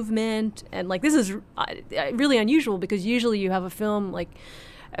micro movement. And like, this is really unusual, because usually you have a film like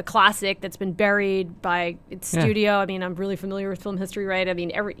a classic that's been buried by its studio. I mean, I'm really familiar with film history, right? I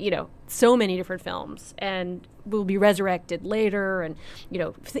mean, so many different films, and will be resurrected later. And,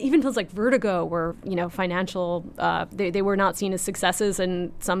 even films like Vertigo were, financial, they were not seen as successes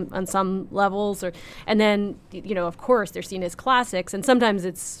on some levels, and then, of course they're seen as classics. And sometimes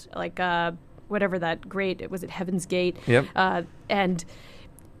it's like, whatever that great, was it Heaven's Gate? Yep. And,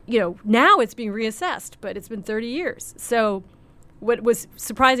 now it's being reassessed, but it's been 30 years. So what was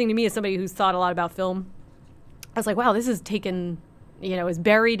surprising to me as somebody who's thought a lot about film, I was like, wow, this is taken, is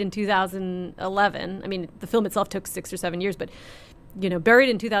buried in 2011. I mean, the film itself took 6 or 7 years, but, buried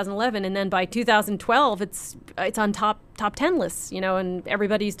in 2011. And then by 2012, it's on top 10 lists, and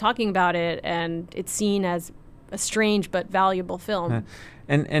everybody's talking about it. And it's seen as a strange but valuable film.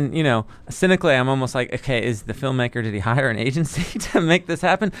 And cynically, I'm almost like, okay, is the filmmaker, did he hire an agency to make this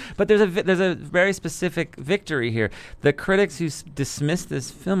happen? But there's a very specific victory here. The critics who dismiss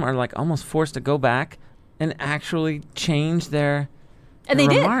this film are like almost forced to go back and actually change their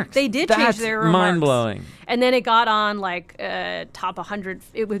remarks. They did That's change their remarks. Mind-blowing. And then it got on like top 100.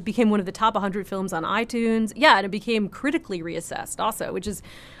 It became one of the top 100 films on iTunes. Yeah, and it became critically reassessed also, which is,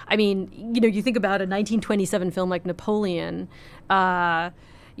 I mean, you think about a 1927 film like Napoleon.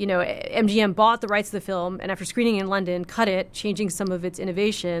 MGM bought the rights to the film, and after screening in London, cut it, changing some of its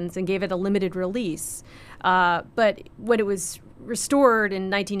innovations, and gave it a limited release. But when it was restored in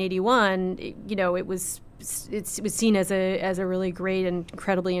 1981, it was seen as a really great and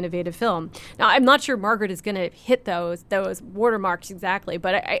incredibly innovative film. Now, I'm not sure Margaret is going to hit those watermarks exactly,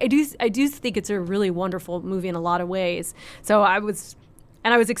 but I do think it's a really wonderful movie in a lot of ways. So I was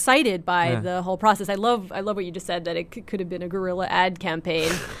excited by the whole process. I love what you just said, that it could have been a guerrilla ad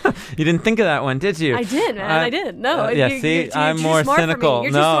campaigin. You didn't think of that one, did you? I did, man. I did. No, I'm more cynical.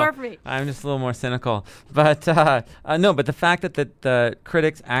 You're too smart for me. I'm just a little more cynical. But no, but the fact that the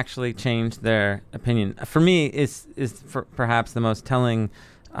critics actually changed their opinion, for me, is perhaps the most telling.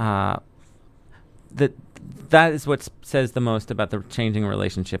 That is what says the most about the changing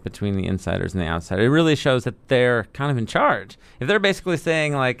relationship between the insiders and the outsiders. It really shows that they're kind of in charge. If they're basically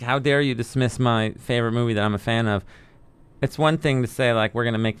saying, like, how dare you dismiss my favorite movie that I'm a fan of, it's one thing to say, like, we're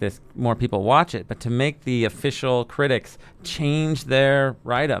going to make this, more people watch it, but to make the official critics change their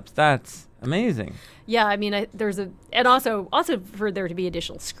write-ups, that's amazing. Yeah, I mean, and also for there to be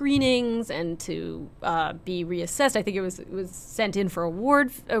additional screenings and to be reassessed. I think it was sent in for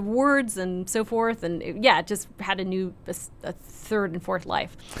awards and so forth, and it just had a third and fourth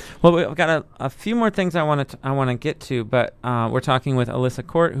life. Well, we've got a few more things I want to get to, but we're talking with Alyssa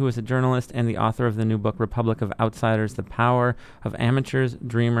Court, who is a journalist and the author of the new book Republic of Outsiders: The Power of Amateurs,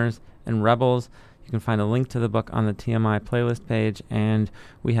 Dreamers, and Rebels. You You can find a link to the book on the TMI playlist page, and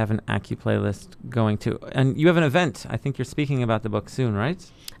we have an Accu playlist going too. And you have an event. I think you're speaking about the book soon, right?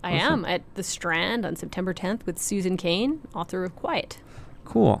 I am at the Strand on September 10th with Susan Cain, author of Quiet.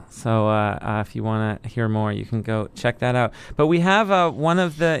 Cool. So if you want to hear more, you can go check that out. But we have one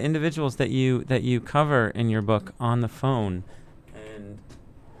of the individuals that you cover in your book on the phone, and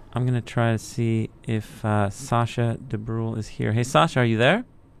I'm going to try to see if Sasha DeBrule is here. Hey, Sasha, are you there?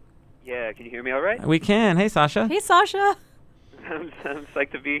 Yeah, can you hear me all right? We can. Hey, Sasha. Hey, Sasha. I'm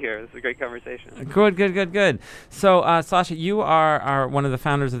psyched to be here. This is a great conversation. Good. So, Sasha, you are one of the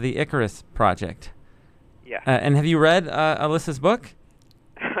founders of the Icarus Project. Yeah. And have you read Alyssa's book?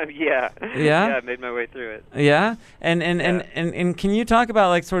 Yeah. Yeah? Yeah, I made my way through it. Yeah? And can you talk about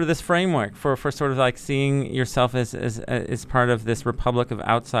like sort of this framework for sort of like seeing yourself as part of this Republic of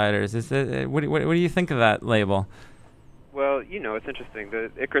Outsiders? What do you think of that label? Well, it's interesting. The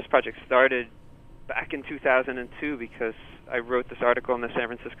Icarus Project started back in 2002 because I wrote this article in the San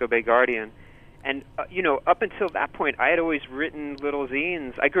Francisco Bay Guardian. And, up until that point, I had always written little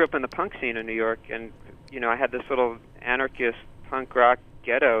zines. I grew up in the punk scene in New York, and, I had this little anarchist punk rock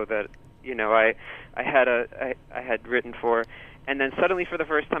ghetto that, I had written for. And then suddenly, for the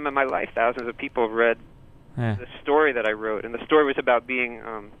first time in my life, thousands of people read the story that I wrote. And the story was about being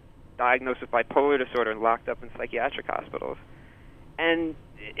diagnosed with bipolar disorder and locked up in psychiatric hospitals. And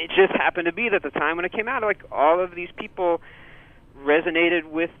it just happened to be that the time when it came out, like, all of these people resonated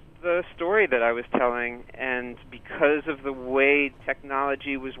with the story that I was telling, and because of the way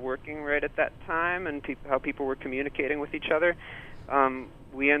technology was working right at that time and how people were communicating with each other,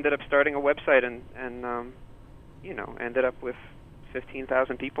 we ended up starting a website and ended up with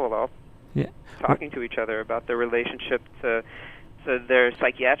 15,000 people all talking to each other about their relationship to their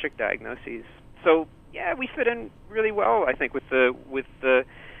psychiatric diagnoses. So yeah, we fit in really well, I think, with the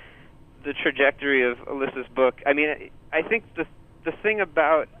trajectory of Alyssa's book. I mean, I think the thing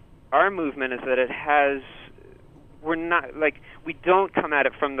about our movement is that we don't come at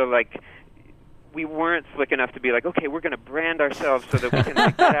it from we weren't slick enough to be like, okay, we're going to brand ourselves so that we can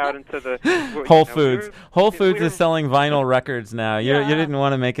get out into the Whole Foods. Whole Foods is selling vinyl records now. You didn't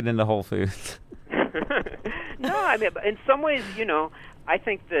want to make it into Whole Foods. No, I mean, in some ways, I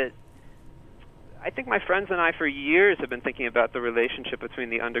think my friends and I for years have been thinking about the relationship between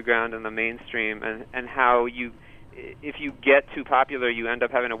the underground and the mainstream, and how if you get too popular, you end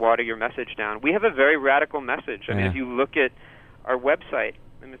up having to water your message down. We have a very radical message. I mean, if you look at our website,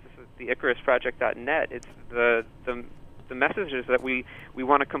 this is the IcarusProject.net, it's the message is that we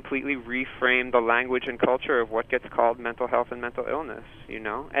want to completely reframe the language and culture of what gets called mental health and mental illness,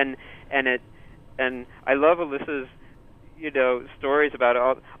 and I love Alyssa's stories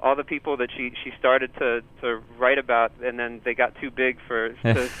about all the people that she started to write about, and then they got too big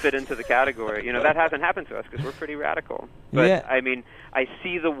to fit into the category. That hasn't happened to us because we're pretty radical. But I mean, I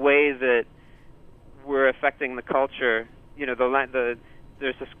see the way that we're affecting the culture.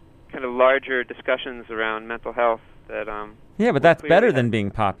 There's this kind of larger discussions around mental health that but that's better than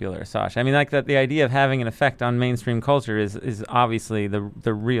being popular, Sasha. I mean, like the idea of having an effect on mainstream culture is obviously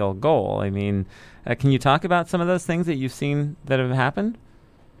the real goal. I mean, can you talk about some of those things that you've seen that have happened?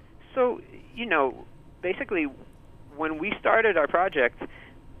 So, basically, when we started our project,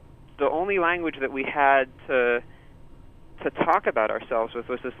 the only language that we had to talk about ourselves with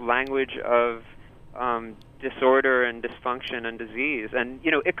was this language of disorder and dysfunction and disease. And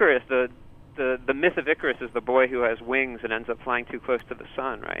Icarus, the myth of Icarus is the boy who has wings and ends up flying too close to the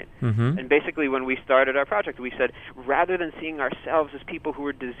sun, right? Mm-hmm. And basically, when we started our project, we said, rather than seeing ourselves as people who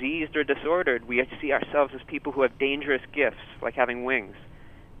are diseased or disordered, we see ourselves as people who have dangerous gifts, like having wings,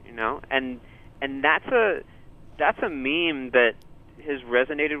 And that's a meme that has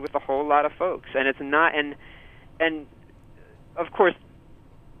resonated with a whole lot of folks. And it's not, and of course,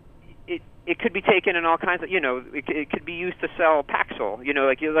 it could be taken in all kinds of, it could be used to sell Paxil, you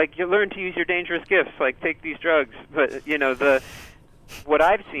learn to use your dangerous gifts, like take these drugs. But, what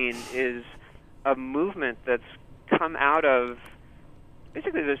I've seen is a movement that's come out of,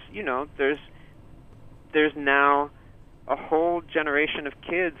 basically there's now a whole generation of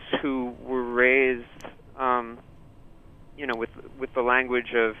kids who were raised, with the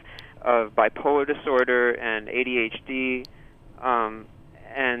language of bipolar disorder and ADHD,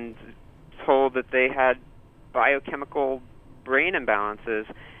 and told that they had biochemical brain imbalances.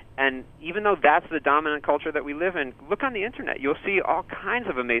 And even though that's the dominant culture that we live in, look on the internet. You'll see all kinds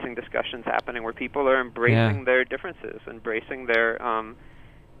of amazing discussions happening where people are embracing their differences, embracing their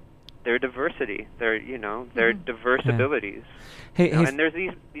diversity, their diverse abilities. And there's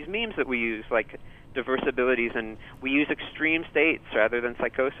these memes that we use, like diverse abilities, and we use extreme states rather than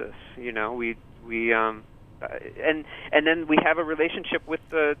psychosis. We and then we have a relationship with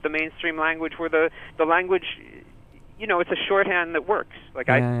the mainstream language where the language, it's a shorthand that works. Like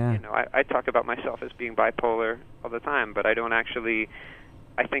I talk about myself as being bipolar all the time, but I don't actually.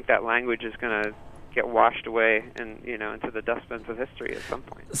 I think that language is going to get washed away and into the dustbins of history at some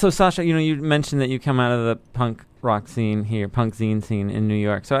point. So Sasha, you mentioned that you come out of the punk rock scene here, punk zine scene in New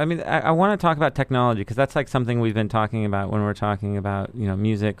York. So I mean, I want to talk about technology because that's like something we've been talking about when we're talking about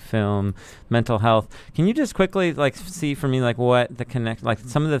music, film, mental health. Can you just quickly see for me what the connect,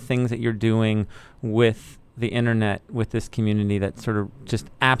 some of the things that you're doing with the internet, with this community that sort of just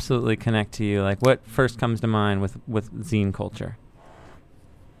absolutely connect to you? Like what first comes to mind with zine culture?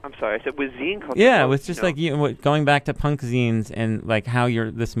 I'm sorry, I said with zine culture? Yeah, with just going back to punk zines and how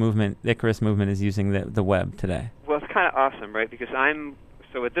this movement, the Icarus movement, is using the web today. Well, it's kind of awesome, right? Because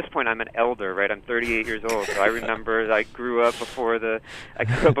at this point I'm an elder, right? I'm 38 years old, so I remember I grew up before the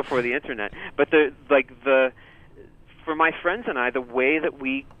internet. But for my friends and I, the way that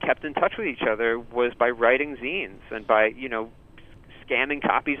we kept in touch with each other was by writing zines and by scanning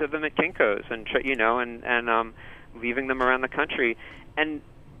copies of them at Kinko's and leaving them around the country. And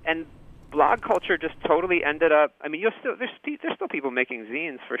blog culture just totally ended up. I mean, there's still people making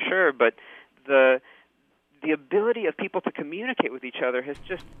zines for sure, but the ability of people to communicate with each other has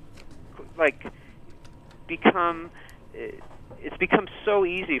just become. It's become so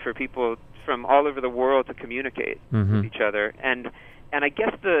easy for people from all over the world to communicate with each other, and I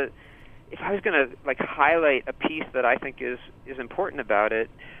guess if I was going to highlight a piece that I think is important about it,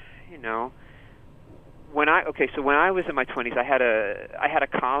 when I was in my 20s, I had a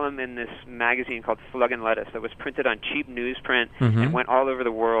column in this magazine called Slug and Lettuce that was printed on cheap newsprint and went all over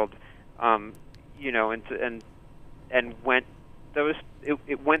the world, and went.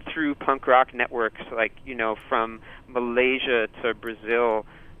 It went through punk rock networks from Malaysia to Brazil.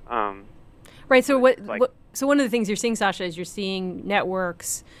 Right. So so one of the things you're seeing, Sasha, is you're seeing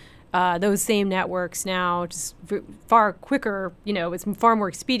networks. Those same networks now, just far quicker, it's far more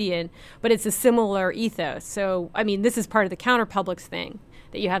expedient, but it's a similar ethos. So, I mean, this is part of the counterpublics thing,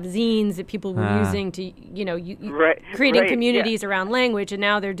 that you have zines that people were using to, creating communities around language, and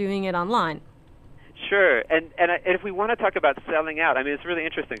now they're doing it online. Sure, and if we want to talk about selling out, I mean, it's really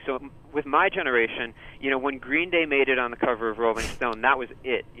interesting. So with my generation, when Green Day made it on the cover of Rolling Stone, that was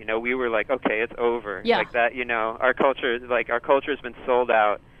it. We were like, okay, it's over. Yeah. Like that, our culture has been sold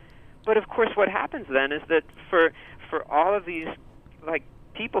out. But of course, what happens then is that for all of these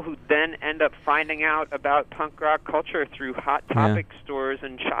people who then end up finding out about punk rock culture through Hot Topic stores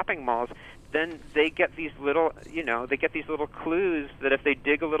and shopping malls, then they get these little clues that if they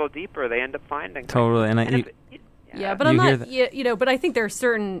dig a little deeper, they end up finding. Totally, but I'm not. But I think there are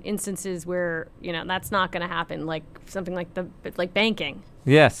certain instances where that's not going to happen, like something like banking.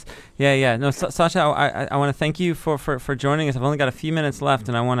 Yes. Yeah. No, Sasha, I want to thank you for joining us. I've only got a few minutes left,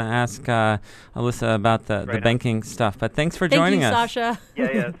 and I want to ask Alyssa about the banking stuff. But thanks for joining us. Thank you, Sasha.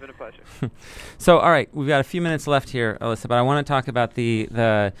 Yeah, it's been a pleasure. So, all right, we've got a few minutes left here, Alyssa, but I want to talk about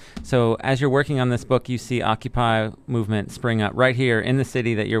so as you're working on this book, you see Occupy movement spring up right here in the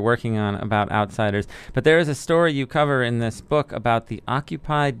city that you're working on about outsiders. But there is a story you cover in this book about the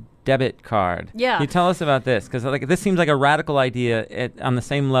Occupy debit card. Yeah. Can you tell us about this? Because this seems like a radical idea on the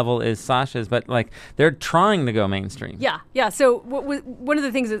same level as Sasha's, but they're trying to go mainstream. Yeah. So one of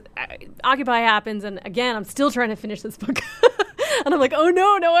the things is Occupy happens, and again, I'm still trying to finish this book. And I'm like, oh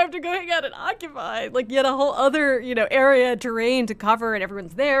no, I have to go hang out at Occupy. Yet a whole other, area, terrain to cover, and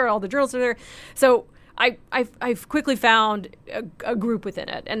everyone's there, all the journalists are there. So I've quickly found a group within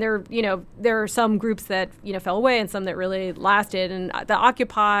it, and there are some groups that fell away and some that really lasted. And the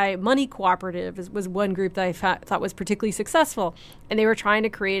Occupy Money Cooperative was one group that I thought was particularly successful, and they were trying to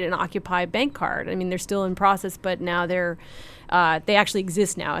create an Occupy bank card. I mean, they're still in process, but now they actually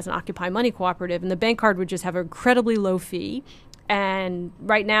exist now as an Occupy Money Cooperative, and the bank card would just have an incredibly low fee. And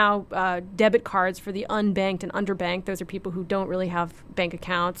right now, debit cards for the unbanked and underbanked, those are people who don't really have bank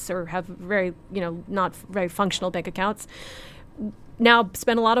accounts or have very, not very functional bank accounts, now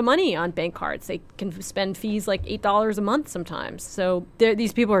spend a lot of money on bank cards. They can spend fees like $8 a month sometimes. So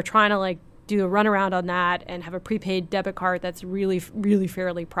these people are trying to do a runaround on that and have a prepaid debit card that's really, really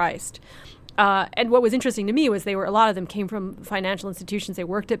fairly priced. And what was interesting to me was a lot of them came from financial institutions. They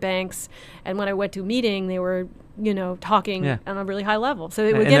worked at banks, and when I went to a meeting, they were, talking on a really high level. So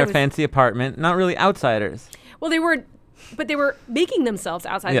in their fancy apartment, not really outsiders. Well, they weren't but they were making themselves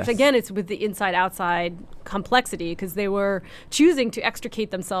outsiders. Yes. Again, it's with the inside-outside complexity, because they were choosing to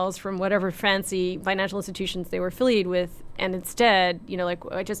extricate themselves from whatever fancy financial institutions they were affiliated with, and instead, like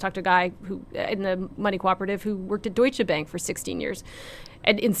I just talked to a guy who in the Money Cooperative who worked at Deutsche Bank for 16 years,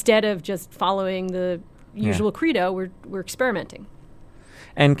 and instead of just following the usual credo, we're experimenting.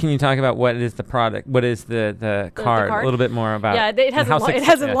 And can you talk about what is the product? What is the card? A little bit more about. Yeah, it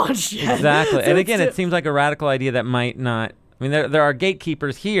hasn't launched yet. Exactly. So and again, it seems like a radical idea that might not. I mean, there are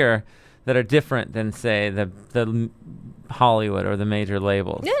gatekeepers here that are different than, say, the Hollywood or the major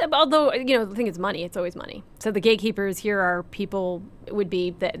labels. Yeah, although the thing is money. It's always money. So the gatekeepers here are people. Would be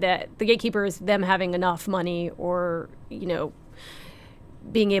the gatekeeper is them having enough money, or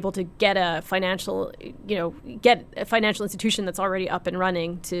being able to get a financial institution that's already up and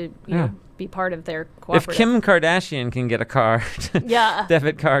running to be part of their cooperative. If Kim Kardashian can get a card,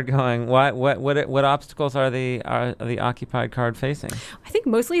 debit card going, what obstacles are the Occupied card facing? I think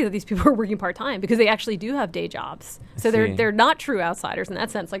mostly that these people are working part-time because they actually do have day jobs. So they're not true outsiders in that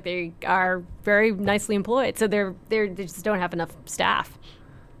sense. Like, they are very nicely employed. So they just don't have enough staff.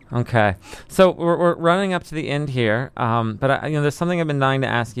 Okay, so we're running up to the end here, but there's something I've been dying to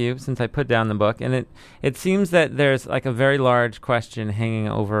ask you since I put down the book, and it seems that there's like a very large question hanging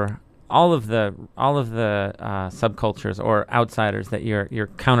over all of the subcultures or outsiders that your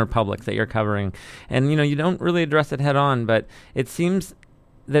counterpublics that you're covering, and you don't really address it head on, but it seems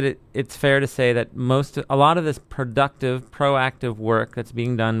that it's fair to say that a lot of this productive, proactive work that's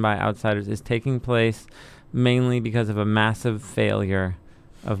being done by outsiders is taking place mainly because of a massive failure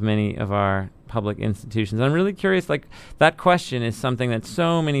of many of our public institutions. I'm really curious, like, that question is something that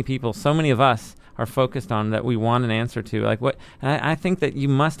so many people, so many of us are focused on, that we want an answer to. Like, what? And I think that you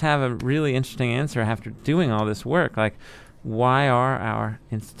must have a really interesting answer after doing all this work. Like, why are our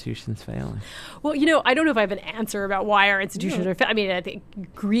institutions failing? Well, I don't know if I have an answer about why our institutions are failing. I mean, I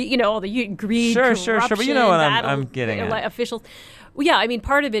think greed, all the greed, Sure, corruption, but you know what I'm getting at. Officials. Well, yeah, I mean,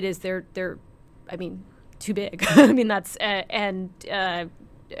 part of it is they're too big. I mean, that's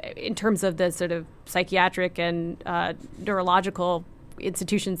in terms of the sort of psychiatric and neurological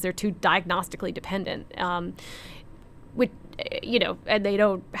institutions, they're too diagnostically dependent, which, and they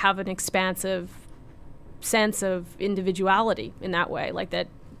don't have an expansive sense of individuality in that way, like that,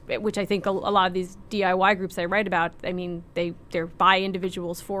 which I think a lot of these DIY groups I write about, I mean, they're by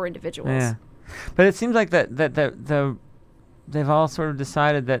individuals for individuals. Yeah, but it seems like that they've all sort of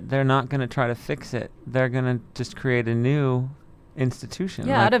decided that they're not going to try to fix it. They're going to just create a new institution.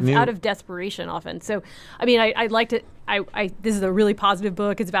 Yeah, out of desperation often. So, I mean, I'd like to. This is a really positive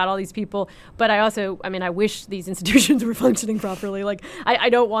book. It's about all these people, but I wish these institutions were functioning properly. Like, I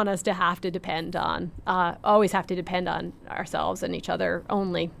don't want us to have to always have to depend on ourselves and each other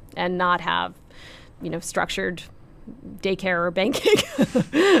only, and not have, structured daycare or banking.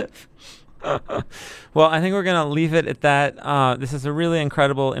 Well, I think we're going to leave it at that. This is a really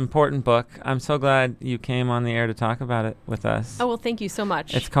incredible, important book. I'm so glad you came on the air to talk about it with us. Oh, well, thank you so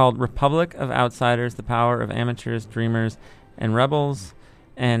much. It's called Republic of Outsiders, The Power of Amateurs, Dreamers, and Rebels.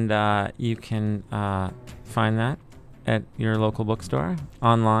 And you can find that at your local bookstore,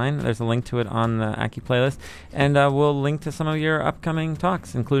 online. There's a link to it on the Ackie playlist. And we'll link to some of your upcoming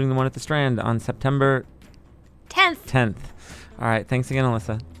talks, including the one at the Strand on September 10th. All right. Thanks again,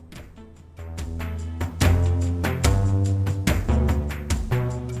 Alyssa.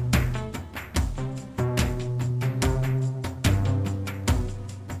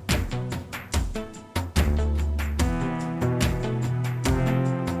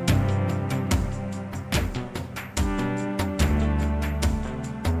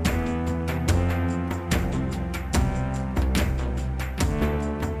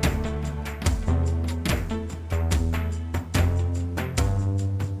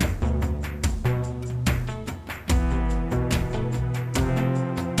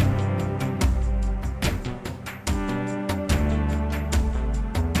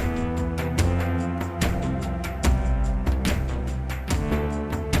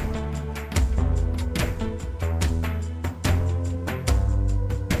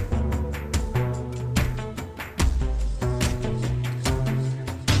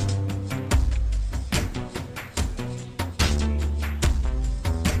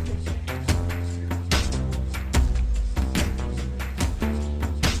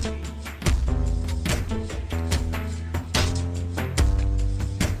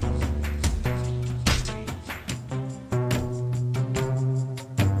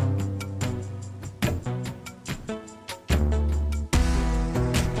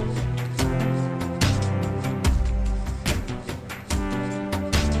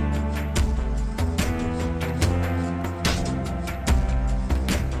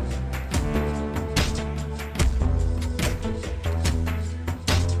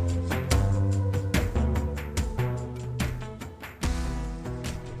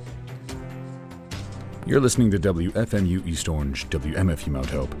 You're listening to WFMU East Orange, WMFU Mount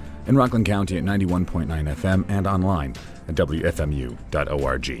Hope, in Rockland County at 91.9 FM and online at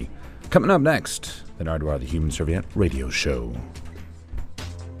WFMU.org. Coming up next, the Nardwuar the Human Serviette radio show.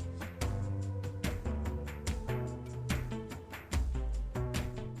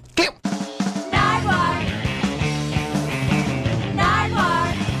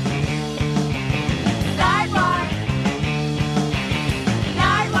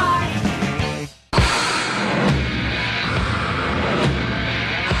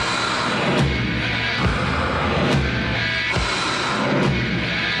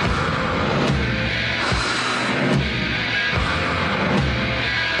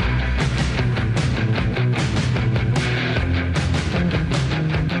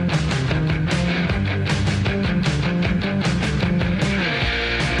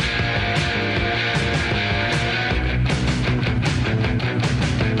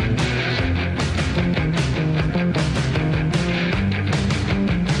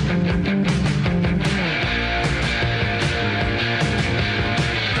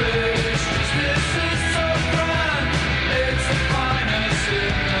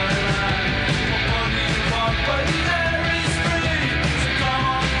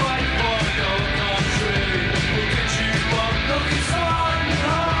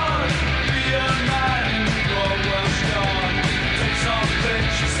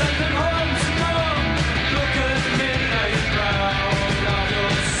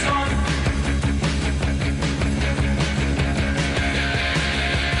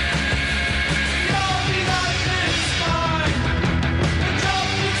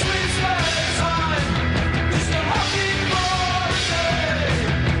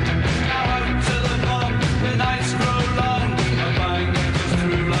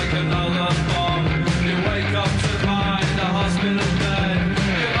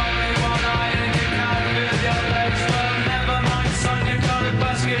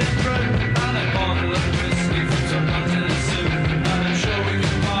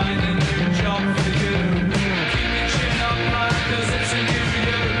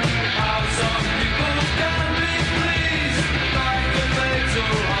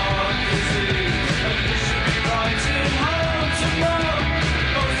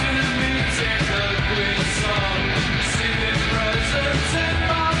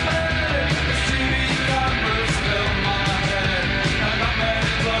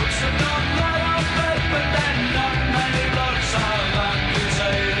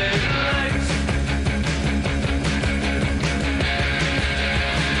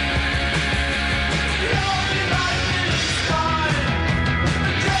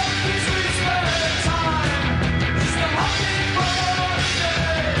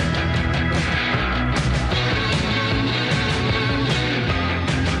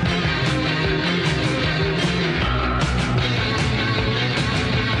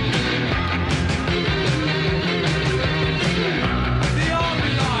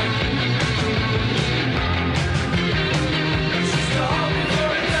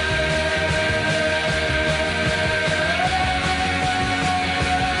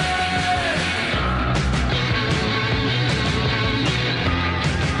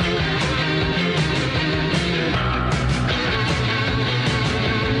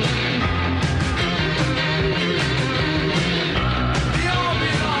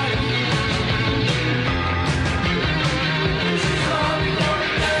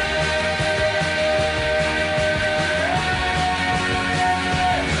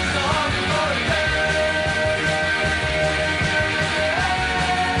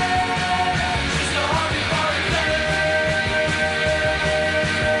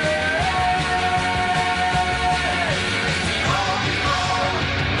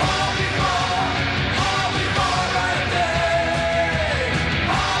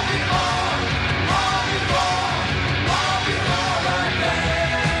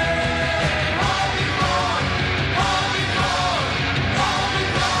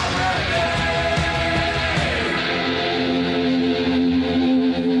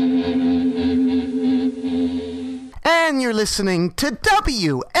 You're listening to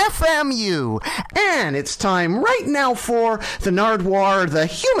WFMU, and it's time right now for the Nardwuar, the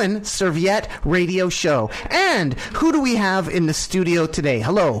Human Serviette radio show. And who do we have in the studio today?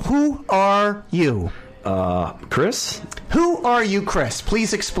 Hello, who are you? Chris? Who are you, Chris?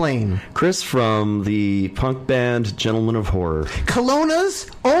 Please explain. Chris from the punk band Gentlemen of Horror.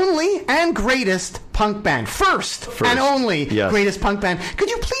 Kelowna's only and greatest punk band. First and only greatest punk band. Could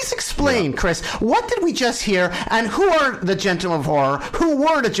you please explain, Chris, what did we just hear, and who are the Gentlemen of Horror? Who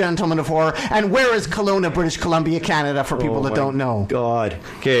were the Gentlemen of Horror? And where is Kelowna, British Columbia, Canada, for people that don't know? God.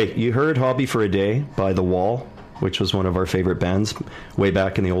 Okay, you heard Hobby for a Day by The Wall, which was one of our favorite bands way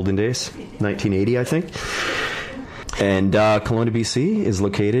back in the olden days, 1980, I think. And Kelowna, BC is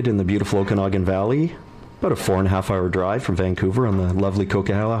located in the beautiful Okanagan Valley, about a 4.5-hour drive from Vancouver on the lovely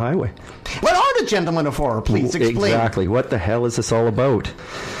Coquihalla Highway. What are the Gentlemen of Horror? Please explain. Exactly. What the hell is this all about?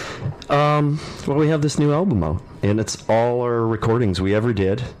 Well, we have this new album out, and it's all our recordings we ever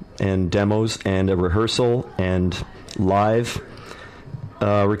did, and demos, and a rehearsal, and live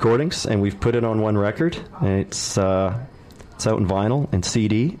recordings, and we've put it on one record, and it's out in vinyl and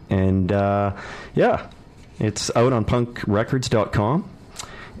CD, and it's out on punkrecords.com,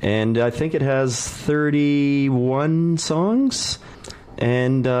 and I think it has 31 songs,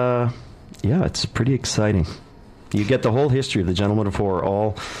 and it's pretty exciting. You get the whole history of the Gentlemen of Horror,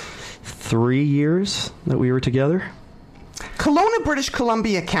 all 3 years that we were together. Kelowna, British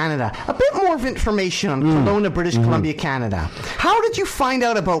Columbia, Canada. A bit more of information on Kelowna, British Columbia, Canada. How did you find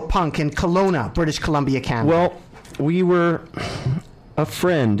out about punk in Kelowna, British Columbia, Canada? Well, a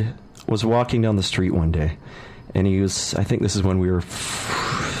friend was walking down the street one day, and I think this is when we were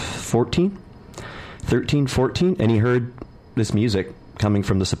 13, 14, and he heard this music coming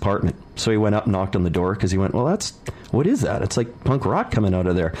from this apartment. So he went up and knocked on the door, because he went, well, what is that? It's like punk rock coming out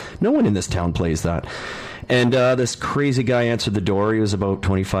of there. No one in this town plays that. And this crazy guy answered the door. He was about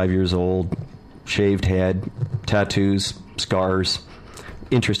 25 years old, shaved head, tattoos, scars,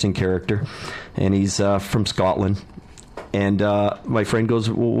 interesting character. And he's from Scotland. And my friend goes,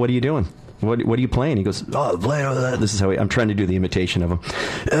 well, what are you doing? What are you playing? He goes, oh, playing. This is how I'm trying to do the imitation of him.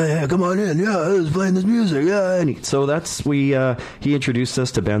 Yeah, come on in. Yeah, I was playing this music. Yeah. And he introduced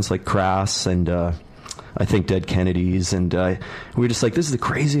us to bands like Crass and I think Dead Kennedys, and we were just like, this is the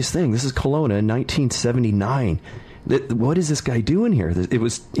craziest thing. This is Kelowna in 1979. What is this guy doing here? It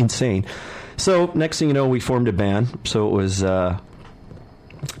was insane. So next thing you know, we formed a band. So it was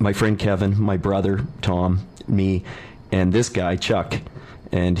my friend Kevin, my brother Tom, me, and this guy Chuck,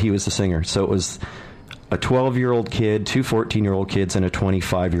 and he was the singer. So it was a 12-year-old kid, two 14-year-old kids, and a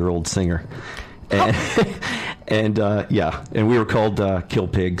 25-year-old singer. And we were called Kill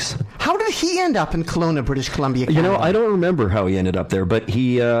Pigs. How did he end up in Kelowna, British Columbia, Canada? I don't remember how he ended up there, but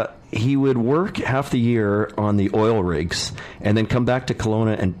he would work half the year on the oil rigs and then come back to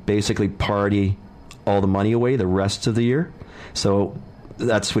Kelowna and basically party all the money away the rest of the year. So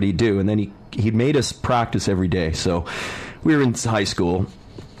that's what he'd do. And then he made us practice every day. So we were in high school,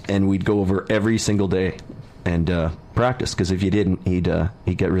 and we'd go over every single day and practice, because if you didn't, he'd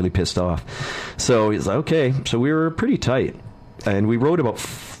get really pissed off. So he's like, okay. So we were pretty tight, and we wrote about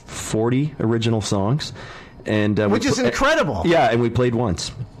 40 original songs, and which is incredible. Yeah, and we played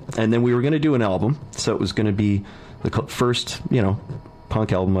once, and then we were going to do an album. So it was going to be the first,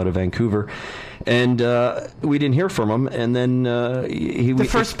 punk album out of Vancouver, and we didn't hear from him. And then the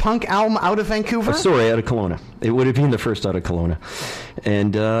first punk album out of Vancouver. Sorry, out of Kelowna. It would have been the first out of Kelowna,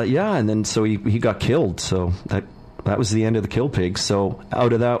 and and then so he got killed. So that was the end of the Kill Pigs. So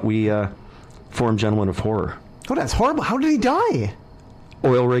out of that, we formed Gentlemen of Horror. Oh, that's horrible. How did he die?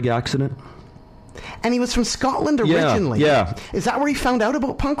 Oil rig accident. And he was from Scotland originally. Yeah. Is that where he found out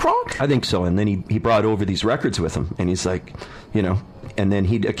about punk rock? I think so. And then he brought over these records with him, and he's like, and then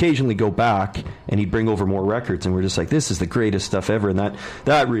he'd occasionally go back and he'd bring over more records, and we're just like, this is the greatest stuff ever. And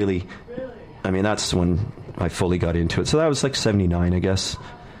that really, that's when I fully got into it. So that was like 79, I guess.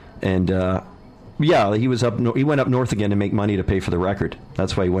 And he was he went up north again to make money to pay for the record.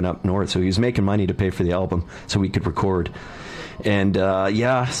 That's why he went up north. So he was making money to pay for the album so we could record. And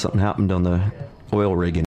something happened on the oil rig